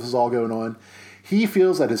of young with this all going on. He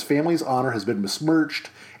feels that his family's honor has been besmirched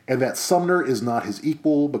and that Sumner is not his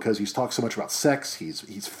equal because he's talked so much about sex.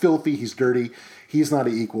 He's filthy. He's dirty. He's not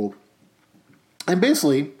an equal. And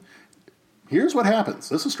basically, here's what happens.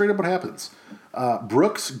 This is straight up what happens.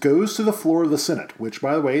 Brooks goes to the floor of the Senate, which,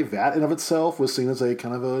 by the way, that in of itself was seen as a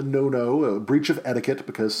kind of a no-no, a breach of etiquette,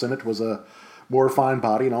 because Senate was a more refined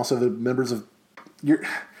body, and also the members of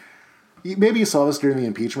maybe you saw this during the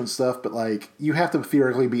impeachment stuff, but you have to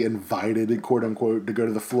theoretically be invited, quote unquote, to go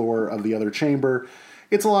to the floor of the other chamber.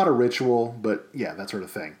 It's a lot of ritual, but yeah, that sort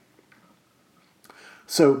of thing.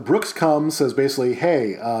 So Brooks comes, says basically,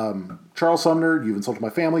 hey, Charles Sumner, you've insulted my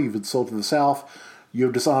family, you've insulted the South, you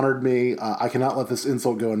have dishonored me, I cannot let this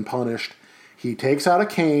insult go unpunished. He takes out a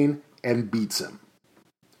cane and beats him.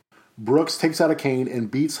 Brooks takes out a cane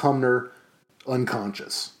and beats Sumner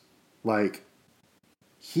unconscious.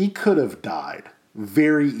 He could have died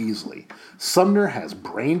very easily. Sumner has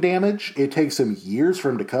brain damage. It takes him years for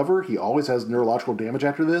him to cover. He always has neurological damage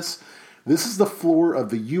after this. This is the floor of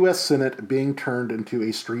the U.S. Senate being turned into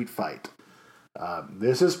a street fight.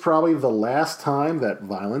 This is probably the last time that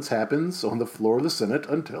violence happens on the floor of the Senate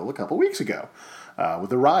until a couple weeks ago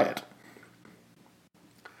with the riot.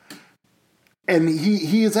 And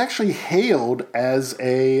he is actually hailed as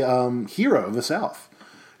a hero of the South.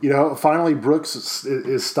 Finally Brooks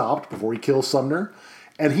is stopped before he kills Sumner,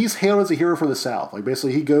 and he's hailed as a hero for the South.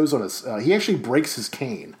 Basically, he goes on he actually breaks his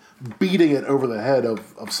cane, beating it over the head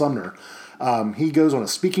of Sumner. He goes on a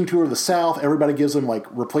speaking tour of the South. Everybody gives him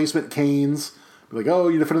replacement canes. Oh,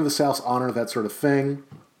 you defended the South's honor, that sort of thing.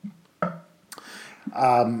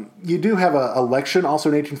 You do have an election also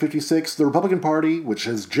in 1856. The Republican Party, which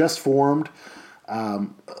has just formed,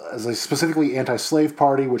 as a specifically anti-slave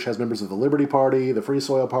party, which has members of the Liberty Party, the Free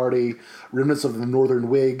Soil Party, remnants of the Northern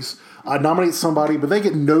Whigs, nominate somebody, but they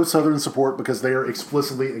get no Southern support because they are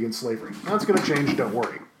explicitly against slavery. That's going to change, don't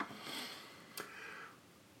worry.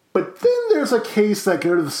 But then there's a case that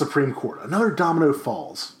goes to the Supreme Court. Another domino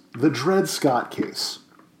falls. The Dred Scott case.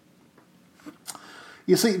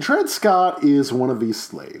 You see, Dred Scott is one of these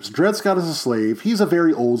slaves. Dred Scott is a slave. He's a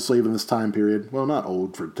very old slave in this time period. Well, not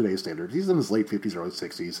old for today's standards. He's in his late 50s, early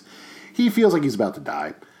 60s. He feels like he's about to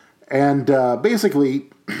die. And basically,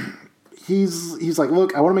 he's like,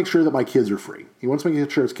 look, I want to make sure that my kids are free. He wants to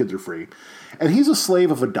make sure his kids are free. And he's a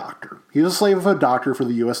slave of a doctor. He's a slave of a doctor for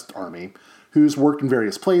the U.S. Army who's worked in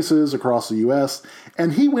various places across the U.S.,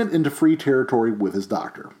 and he went into free territory with his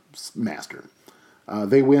doctor, master.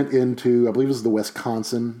 They went into, I believe it was the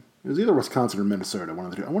Wisconsin. It was either Wisconsin or Minnesota, one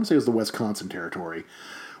of the two. I want to say it was the Wisconsin territory,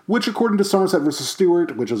 which according to Somerset versus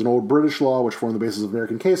Stewart, which is an old British law, which formed the basis of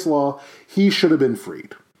American case law, he should have been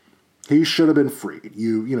freed. He should have been freed.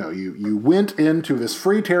 You went into this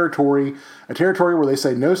free territory, a territory where they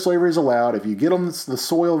say no slavery is allowed. If you get on the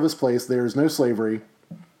soil of this place, there is no slavery.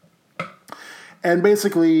 And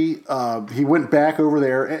basically, he went back over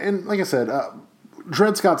there, and like I said,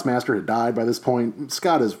 Dred Scott's master had died by this point.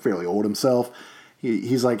 Scott is fairly old himself.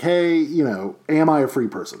 He's like, hey, am I a free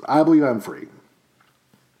person? I believe I'm free.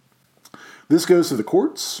 This goes to the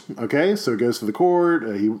courts, okay? So it goes to the court.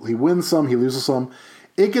 He wins some, he loses some.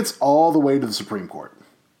 It gets all the way to the Supreme Court.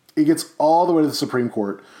 It gets all the way to the Supreme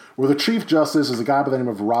Court, where the Chief Justice is a guy by the name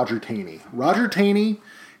of Roger Taney. Roger Taney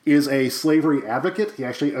is a slavery advocate. He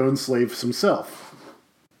actually owns slaves himself.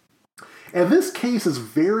 And this case is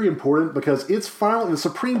very important because the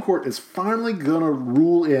Supreme Court is finally going to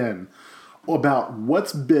rule in about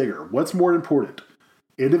what's bigger, what's more important,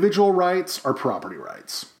 individual rights or property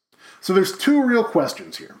rights. So there's two real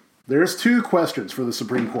questions here. There's two questions for the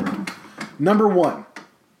Supreme Court. Number one,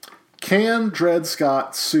 can Dred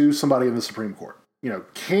Scott sue somebody in the Supreme Court?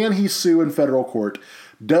 Can he sue in federal court?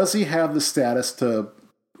 Does he have the status to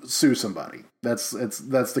sue somebody? That's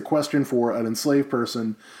the question for an enslaved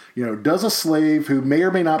person. Does a slave who may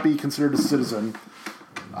or may not be considered a citizen,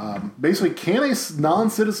 basically, can a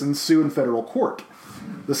non-citizen sue in federal court?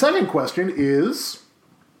 The second question is,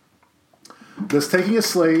 does taking a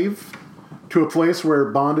slave to a place where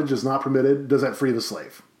bondage is not permitted, does that free the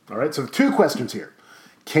slave? All right, so 2 questions here.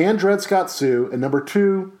 Can Dred Scott sue? And number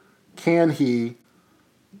 2, can he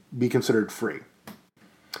be considered free?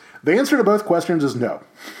 The answer to both questions is no.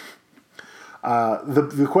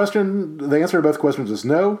 The answer to both questions is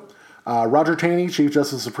no. Roger Taney, Chief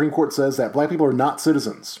Justice of the Supreme Court, says that black people are not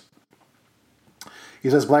citizens. He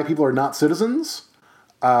says black people are not citizens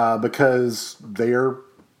because they are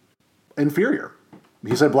inferior.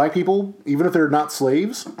 He said black people, even if they're not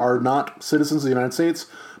slaves, are not citizens of the United States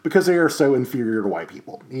because they are so inferior to white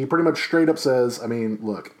people. He pretty much straight up says,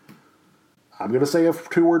 look, I'm going to say a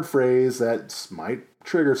 2-word phrase that might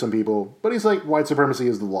trigger some people, but he's like, white supremacy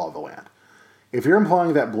is the law of the land. If you're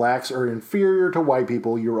implying that blacks are inferior to white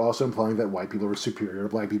people, you're also implying that white people are superior to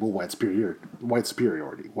black people, white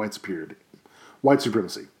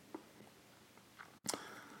supremacy.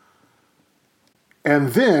 And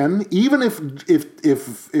then, even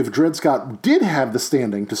if Dred Scott did have the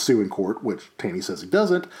standing to sue in court, which Taney says he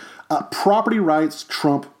doesn't, property rights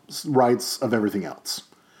trump rights of everything else.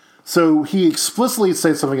 So he explicitly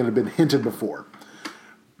says something that had been hinted before.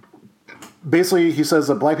 Basically, he says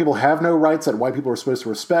that black people have no rights that white people are supposed to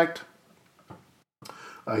respect.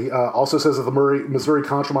 He also says that the Missouri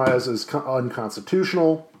Compromise is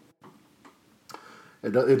unconstitutional.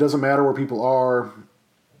 It doesn't matter where people are.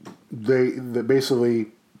 They basically,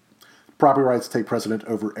 property rights take precedent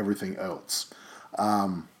over everything else.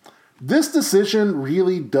 This decision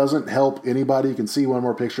really doesn't help anybody. You can see one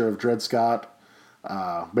more picture of Dred Scott.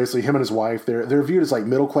 Basically, him and his wife, they're viewed as like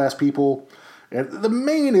middle-class people. And the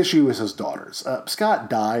main issue is his daughters. Scott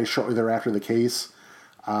dies shortly thereafter the case.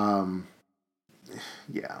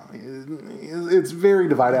 It's very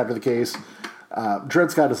divided after the case.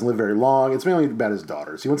 Dred Scott doesn't live very long. It's mainly about his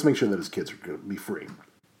daughters. He wants to make sure that his kids are going to be free.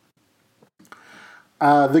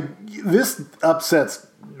 This upsets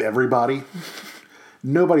everybody.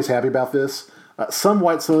 Nobody's happy about this. Some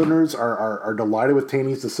white Southerners are delighted with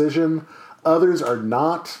Taney's decision. Others are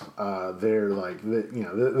not. They're like,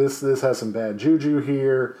 this has some bad juju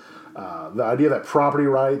here. The idea that property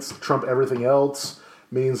rights trump everything else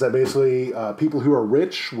means that basically people who are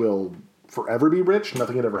rich will forever be rich.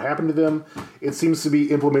 Nothing had ever happened to them. It seems to be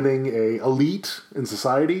implementing a elite in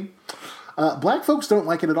society. Black folks don't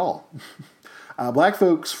like it at all. Black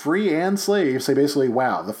folks, free and slaves, say basically,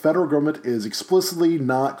 wow, the federal government is explicitly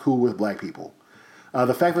not cool with black people.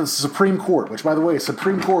 The fact that the Supreme Court, which, by the way,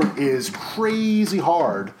 Supreme Court is crazy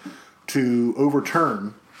hard to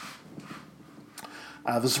overturn.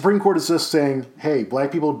 The Supreme Court is just saying, hey,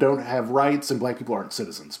 black people don't have rights and black people aren't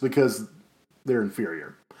citizens because they're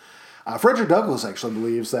inferior. Frederick Douglass actually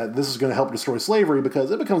believes that this is going to help destroy slavery because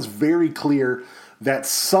it becomes very clear that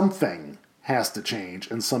something has to change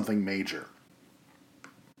and something major.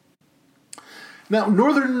 Now,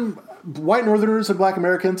 white Northerners and black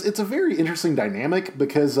Americans, it's a very interesting dynamic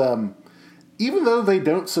because even though they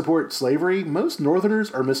don't support slavery, most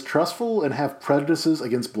Northerners are mistrustful and have prejudices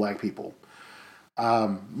against black people.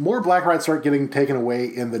 More black rights start getting taken away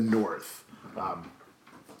in the North.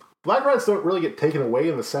 Black rights don't really get taken away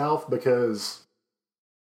in the South because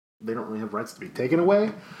they don't really have rights to be taken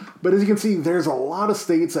away. But as you can see, there's a lot of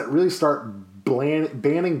states that really start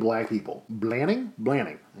banning black people. Banning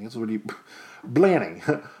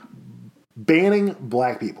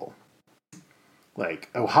black people. Like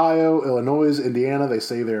Ohio, Illinois, Indiana, they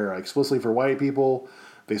say they're explicitly for white people.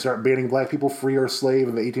 They start banning black people free or slave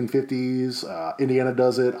in the 1850s. Indiana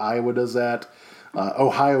does it. Iowa does that.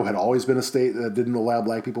 Ohio had always been a state that didn't allow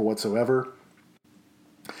black people whatsoever.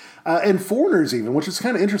 And foreigners even, which is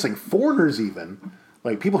kind of interesting. Foreigners even,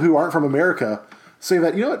 like people who aren't from America, say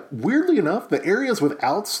that, weirdly enough, the areas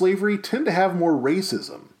without slavery tend to have more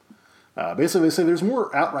racism. Basically, they say there's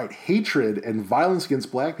more outright hatred and violence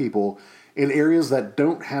against black people in areas that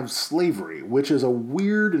don't have slavery, which is a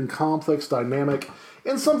weird and complex dynamic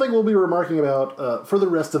and something we'll be remarking about for the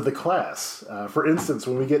rest of the class. For instance,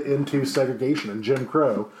 when we get into segregation and Jim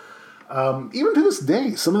Crow, even to this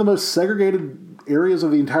day, some of the most segregated areas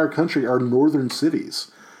of the entire country are northern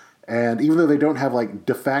cities. And even though they don't have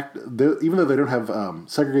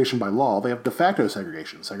segregation by law, they have de facto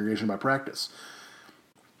segregation by practice.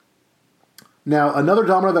 Now, another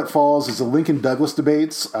domino that falls is the Lincoln-Douglas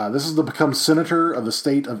debates. This is to become senator of the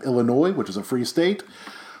state of Illinois, which is a free state.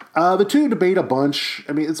 The two debate a bunch.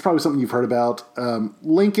 I mean, it's probably something you've heard about.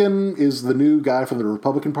 Lincoln is the new guy from the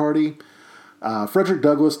Republican Party. Frederick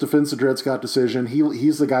Douglass defends the Dred Scott decision.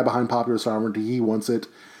 He's the guy behind popular sovereignty. He wants it.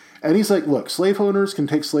 And he's like, look, slave owners can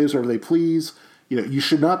take slaves wherever they please. You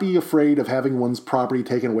should not be afraid of having one's property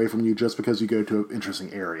taken away from you just because you go to an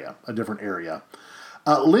interesting area, a different area.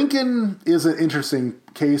 Lincoln is an interesting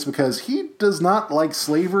case because he does not like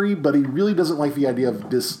slavery, but he really doesn't like the idea of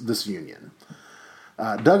disunion.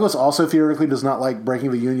 Douglas also theoretically does not like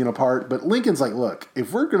breaking the Union apart, but Lincoln's like, look,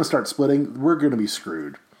 if we're going to start splitting, we're going to be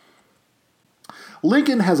screwed.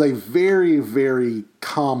 Lincoln has a very, very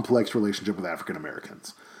complex relationship with African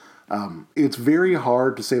Americans. It's very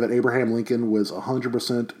hard to say that Abraham Lincoln was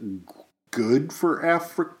 100% good for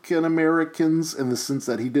African Americans in the sense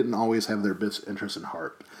that he didn't always have their best interest in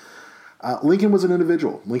heart. Lincoln was an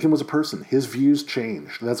individual. Lincoln was a person. His views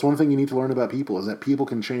changed. That's one thing you need to learn about people, is that people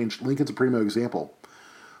can change. Lincoln's a primo example.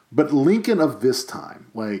 But Lincoln of this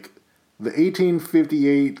time, like the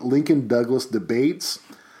 1858 Lincoln-Douglas debates,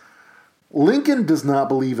 Lincoln does not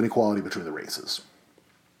believe in equality between the races.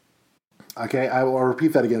 Okay, I'll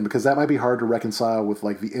repeat that again because that might be hard to reconcile with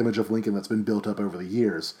like the image of Lincoln that's been built up over the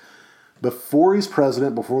years. Before he's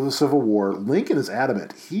president, before the Civil War, Lincoln is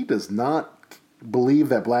adamant. He does not believe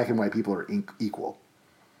that black and white people are equal.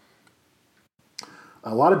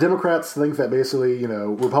 A lot of Democrats think that basically,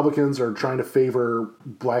 Republicans are trying to favor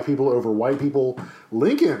black people over white people.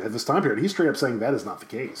 Lincoln, at this time period, he's straight up saying that is not the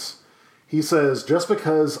case. He says, just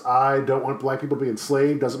because I don't want black people to be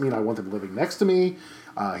enslaved doesn't mean I want them living next to me.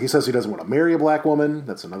 He says he doesn't want to marry a black woman.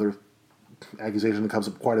 That's another accusation that comes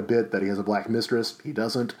up quite a bit, that he has a black mistress. He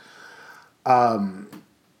doesn't.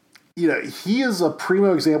 He is a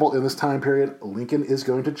primo example in this time period. Lincoln is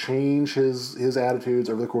going to change his attitudes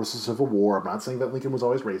over the course of the Civil War. I'm not saying that Lincoln was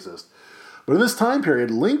always racist. But in this time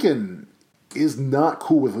period, Lincoln is not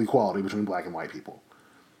cool with equality between black and white people.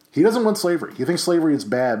 He doesn't want slavery. He thinks slavery is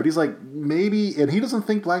bad, but he's like, maybe, and he doesn't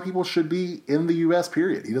think black people should be in the U.S.,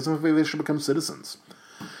 period. He doesn't think they should become citizens.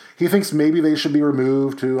 He thinks maybe they should be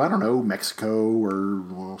removed to, I don't know, Mexico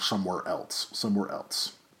or somewhere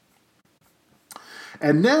else.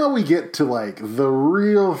 And now we get to, like, the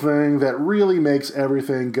real thing that really makes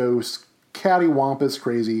everything go cattywampus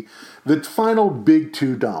crazy. The final big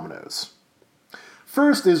two dominoes.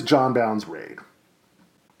 First is John Brown's raid.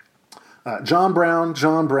 John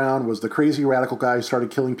Brown was the crazy radical guy who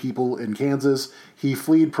started killing people in Kansas. He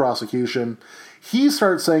fled prosecution. He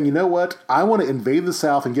started saying, you know what? I want to invade the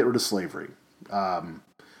South and get rid of slavery.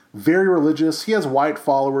 Very religious. He has white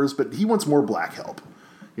followers, but he wants more black help.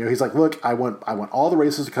 He's like, look, I want all the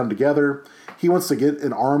races to come together. He wants to get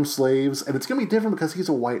and arm slaves, and it's going to be different because he's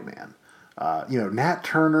a white man. Nat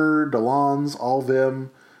Turner, DeLons, all of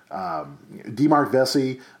them, DeMarc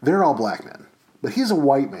Vesey, they're all black men. But he's a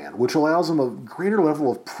white man, which allows him a greater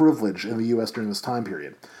level of privilege in the U.S. during this time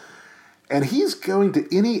period. And he's going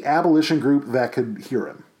to any abolition group that could hear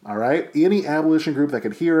him, all right? Any abolition group that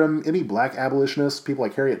could hear him, any black abolitionists, people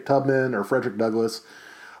like Harriet Tubman or Frederick Douglass,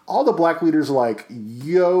 all the black leaders are like,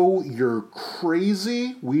 yo, you're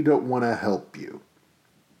crazy. We don't want to help you.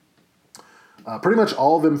 Pretty much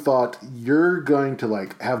all of them thought, you're going to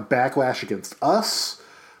have backlash against us.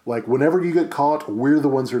 Whenever you get caught, we're the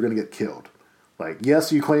ones who are going to get killed.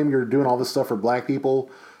 Yes, you claim you're doing all this stuff for black people,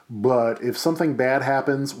 but if something bad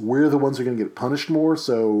happens, we're the ones who are going to get punished more,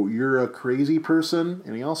 so you're a crazy person.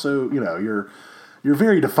 And he also, you're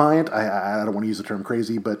very defiant. I don't want to use the term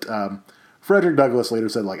crazy, but Frederick Douglass later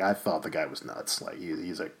said, I thought the guy was nuts.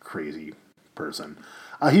 He's a crazy person.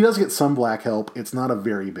 He does get some black help. It's not a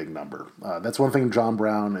very big number. That's one thing John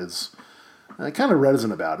Brown is kind of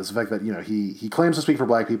reticent about, is the fact that, he claims to speak for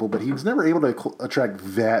black people, but he's never able to attract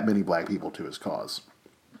that many black people to his cause.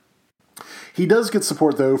 He does get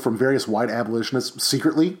support, though, from various white abolitionists,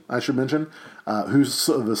 secretly, I should mention, who's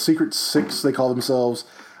the Secret Six, they call themselves.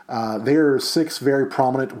 They're 6 very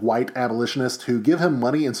prominent white abolitionists who give him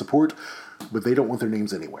money and support, but they don't want their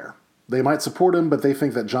names anywhere. They might support him, but they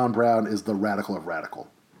think that John Brown is the radical of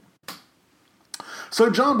radical. So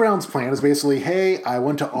John Brown's plan is basically, hey, I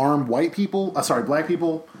want to arm black people.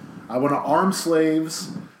 I want to arm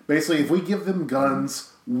slaves. Basically, if we give them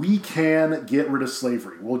guns, we can get rid of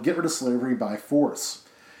slavery. We'll get rid of slavery by force.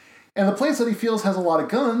 And the place that he feels has a lot of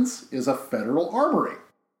guns is a federal armory.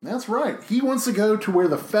 That's right. He wants to go to where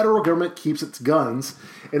the federal government keeps its guns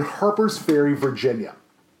in Harper's Ferry, Virginia.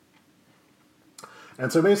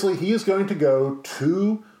 And so basically, he is going to go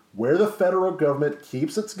to where the federal government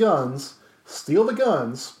keeps its guns, steal the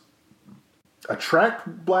guns,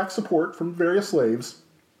 attract black support from various slaves,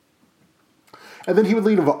 and then he would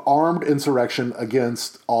lead an armed insurrection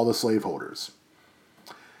against all the slaveholders.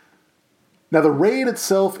 Now, the raid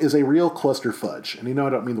itself is a real cluster fudge, and I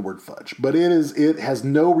don't mean the word fudge, but it has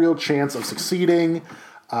no real chance of succeeding.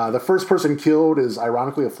 The first person killed is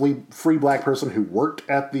ironically a free black person who worked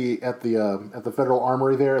at the federal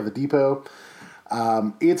armory there at the depot.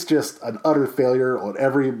 It's just an utter failure on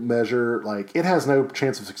every measure. Like, it has no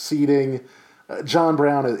chance of succeeding. John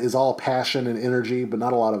Brown is all passion and energy, but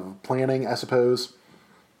not a lot of planning, I suppose.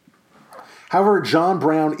 However, John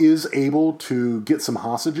Brown is able to get some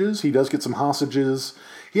hostages. He does get some hostages.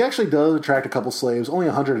 He actually does attract a couple slaves, only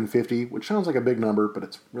 150, which sounds like a big number, but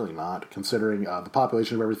it's really not, considering the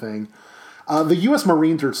population of everything. The U.S.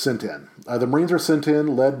 Marines are sent in. The Marines are sent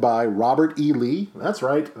in, led by Robert E. Lee. That's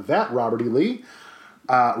right, that Robert E. Lee.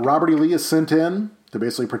 Robert E. Lee is sent in to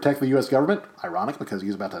basically protect the U.S. government. Ironic, because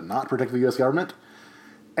he's about to not protect the U.S. government.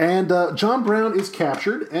 And John Brown is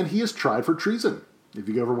captured, and he is tried for treason. If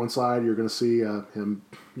you go over one side, you're going to see him,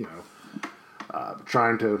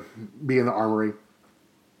 trying to be in the armory.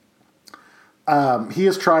 He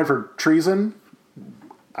is tried for treason.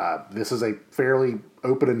 This is a fairly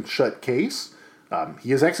open and shut case.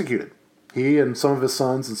 He is executed. He and some of his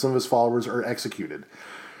sons and some of his followers are executed.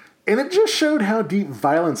 And it just showed how deep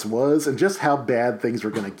violence was and just how bad things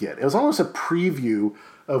were going to get. It was almost a preview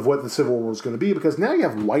of what the Civil War was going to be, because now you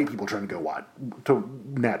have white people trying to go to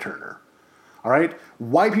Nat Turner. All right?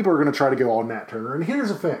 White people are going to try to go all Nat Turner. And here's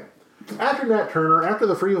the thing. After Nat Turner, after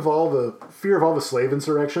the fear of all the slave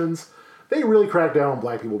insurrections, they really cracked down on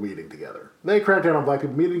black people meeting together. They cracked down on black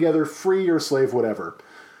people meeting together, free or slave, whatever.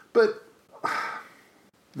 But,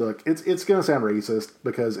 look, it's going to sound racist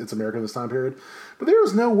because it's America in this time period, but there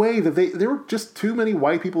was no way that there were just too many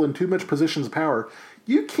white people in too much positions of power.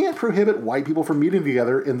 You can't prohibit white people from meeting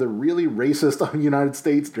together in the really racist United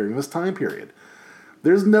States during this time period.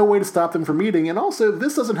 There's no way to stop them from meeting, and also,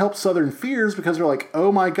 this doesn't help Southern fears because they're like,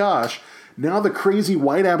 oh my gosh, now the crazy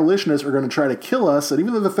white abolitionists are going to try to kill us, and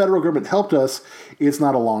even though the federal government helped us, it's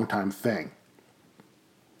not a long-time thing.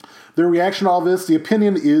 The reaction to all this, the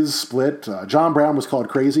opinion is split. John Brown was called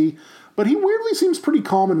crazy, but he weirdly seems pretty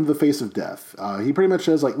calm in the face of death. He pretty much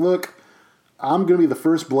says, like, look, I'm going to be the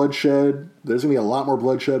first bloodshed. There's going to be a lot more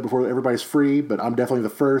bloodshed before everybody's free, but I'm definitely the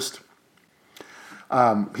first.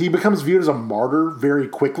 He becomes viewed as a martyr very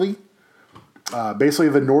quickly. Basically,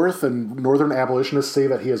 the North and Northern abolitionists say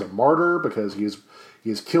that he is a martyr because he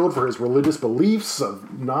is killed for his religious beliefs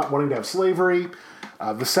of not wanting to have slavery.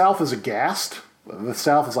 The South is aghast. The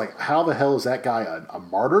South is like, how the hell is that guy a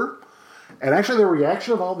martyr? And actually, the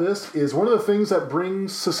reaction of all this is one of the things that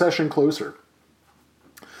brings secession closer.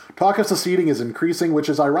 Talk of seceding is increasing, which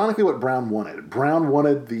is ironically what Brown wanted. Brown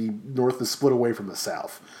wanted the North to split away from the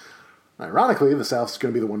South. Ironically, the South is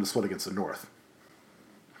going to be the one to split against the North.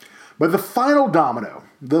 But the final domino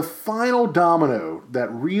that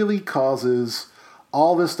really causes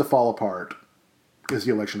all this to fall apart is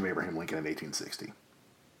the election of Abraham Lincoln in 1860.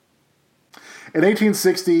 In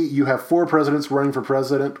 1860, you have four presidents running for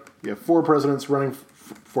president. You have four presidents running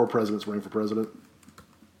for president.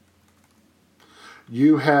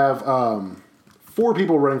 You have four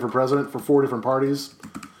people running for president for four different parties.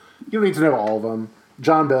 You don't need to know all of them.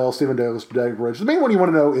 John Bell, Stephen Douglas, Doug Bridge. The main one you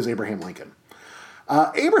want to know is Abraham Lincoln.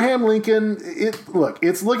 Abraham Lincoln,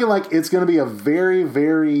 it's looking like it's going to be a very,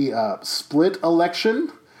 very split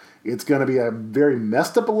election. It's going to be a very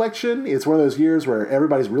messed up election. It's one of those years where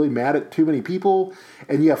everybody's really mad at too many people,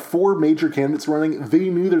 and you have four major candidates running. They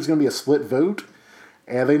knew there's going to be a split vote,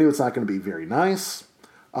 and they knew it's not going to be very nice.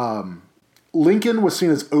 Lincoln was seen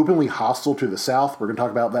as openly hostile to the South. We're going to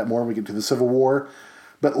talk about that more when we get to the Civil War.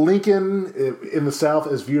 But Lincoln in the South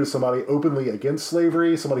is viewed as somebody openly against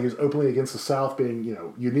slavery, somebody who's openly against the South being,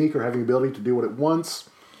 unique or having the ability to do what it wants.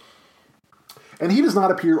 And he does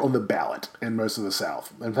not appear on the ballot in most of the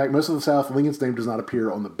South. In fact, most of the South, Lincoln's name does not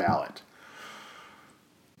appear on the ballot.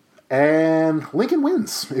 And Lincoln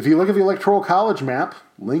wins. If you look at the Electoral College map,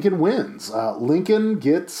 Lincoln wins. Lincoln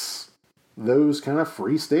gets those kind of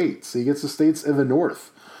free states. He gets the states in the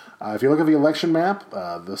North. If you look at the election map,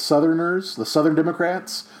 the Southern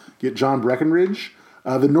Democrats get John Breckinridge.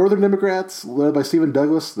 The Northern Democrats, led by Stephen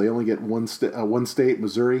Douglas, they only get one state,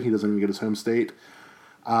 Missouri. He doesn't even get his home state.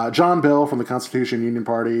 John Bell from the Constitution Union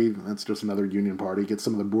Party, that's just another Union Party, gets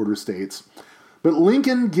some of the border states. But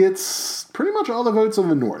Lincoln gets pretty much all the votes in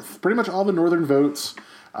the North. Pretty much all the Northern votes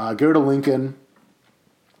go to Lincoln.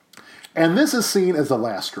 And this is seen as the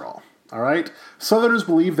last straw. All right? Southerners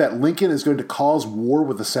believe that Lincoln is going to cause war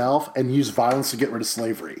with the South and use violence to get rid of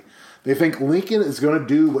slavery. They think Lincoln is going to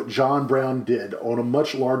do what John Brown did on a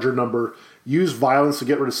much larger number, use violence to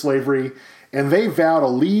get rid of slavery, and they vow to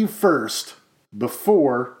leave first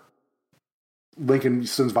before Lincoln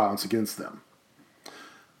sends violence against them.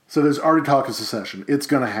 So there's already talk of secession. It's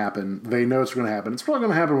going to happen. They know it's going to happen. It's probably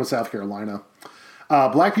going to happen with South Carolina.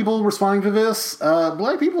 Black people responding to this,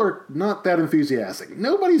 black people are not that enthusiastic.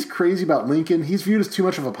 Nobody's crazy about Lincoln. He's viewed as too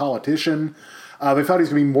much of a politician. They thought he was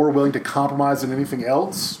going to be more willing to compromise than anything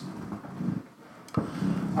else.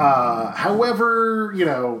 However,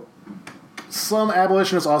 some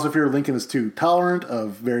abolitionists also fear Lincoln is too tolerant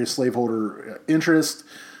of various slaveholder interests.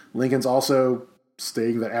 Lincoln's also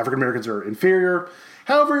stating that African Americans are inferior.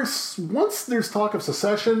 However, once there's talk of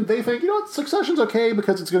secession, they think, secession's okay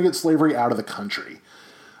because it's going to get slavery out of the country.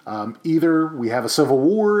 Either we have a civil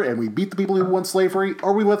war and we beat the people who want slavery,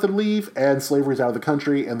 or we let them leave and slavery's out of the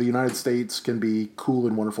country and the United States can be cool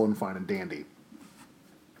and wonderful and fine and dandy.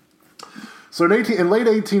 So in late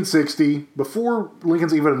 1860, before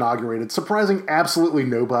Lincoln's even inaugurated, surprising absolutely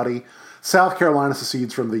nobody, South Carolina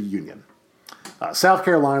secedes from the Union. South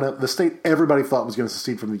Carolina, the state everybody thought was going to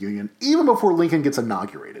secede from the Union, even before Lincoln gets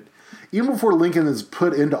inaugurated. Even before Lincoln is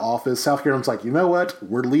put into office, South Carolina's like, you know what?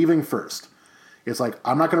 We're leaving first. It's like,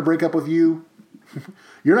 I'm not going to break up with you.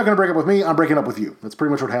 You're not going to break up with me. I'm breaking up with you. That's pretty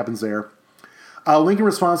much what happens there. Lincoln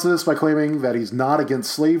responds to this by claiming that he's not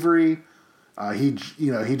against slavery. He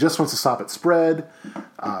just wants to stop its spread.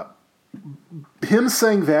 Him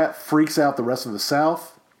saying that freaks out the rest of the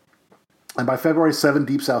South. And by February, 7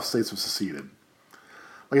 Deep South states have seceded.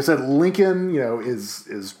 Like I said, Lincoln,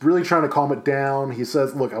 is really trying to calm it down. He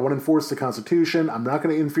says, look, I want to enforce the Constitution. I'm not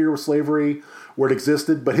going to interfere with slavery where it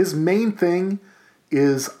existed. But his main thing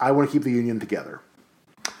is I want to keep the Union together.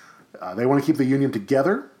 They want to keep the Union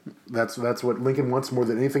together. That's what Lincoln wants more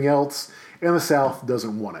than anything else. And the South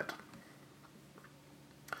doesn't want it.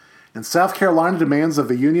 And South Carolina demands that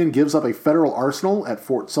the Union gives up a federal arsenal at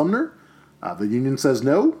Fort Sumner. The Union says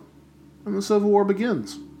no, and the Civil War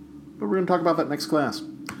begins. But we're going to talk about that next class.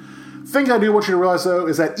 Thing I do want you to realize, though,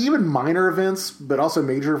 is that even minor events, but also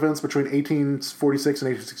major events between 1846 and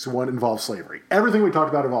 1861 involve slavery. Everything we talked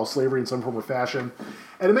about involves slavery in some form or fashion,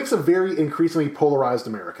 and it makes a very increasingly polarized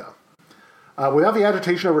America. Without the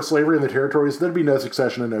agitation over slavery in the territories, there'd be no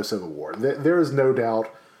succession and no Civil War. There is no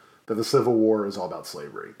doubt that the Civil War is all about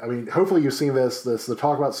slavery. I mean, hopefully you've seen the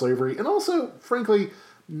talk about slavery, and also, frankly,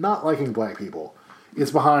 not liking black people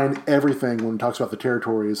is behind everything when it talks about the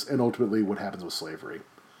territories and ultimately what happens with slavery.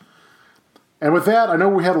 And with that, I know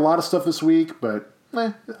we had a lot of stuff this week, but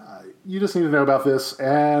you just need to know about this.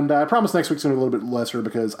 And I promise next week's going to be a little bit lesser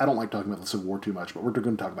because I don't like talking about the Civil War too much, but we're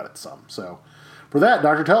going to talk about it some. So for that,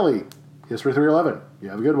 Dr. Tully, History 311, you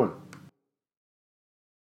have a good one.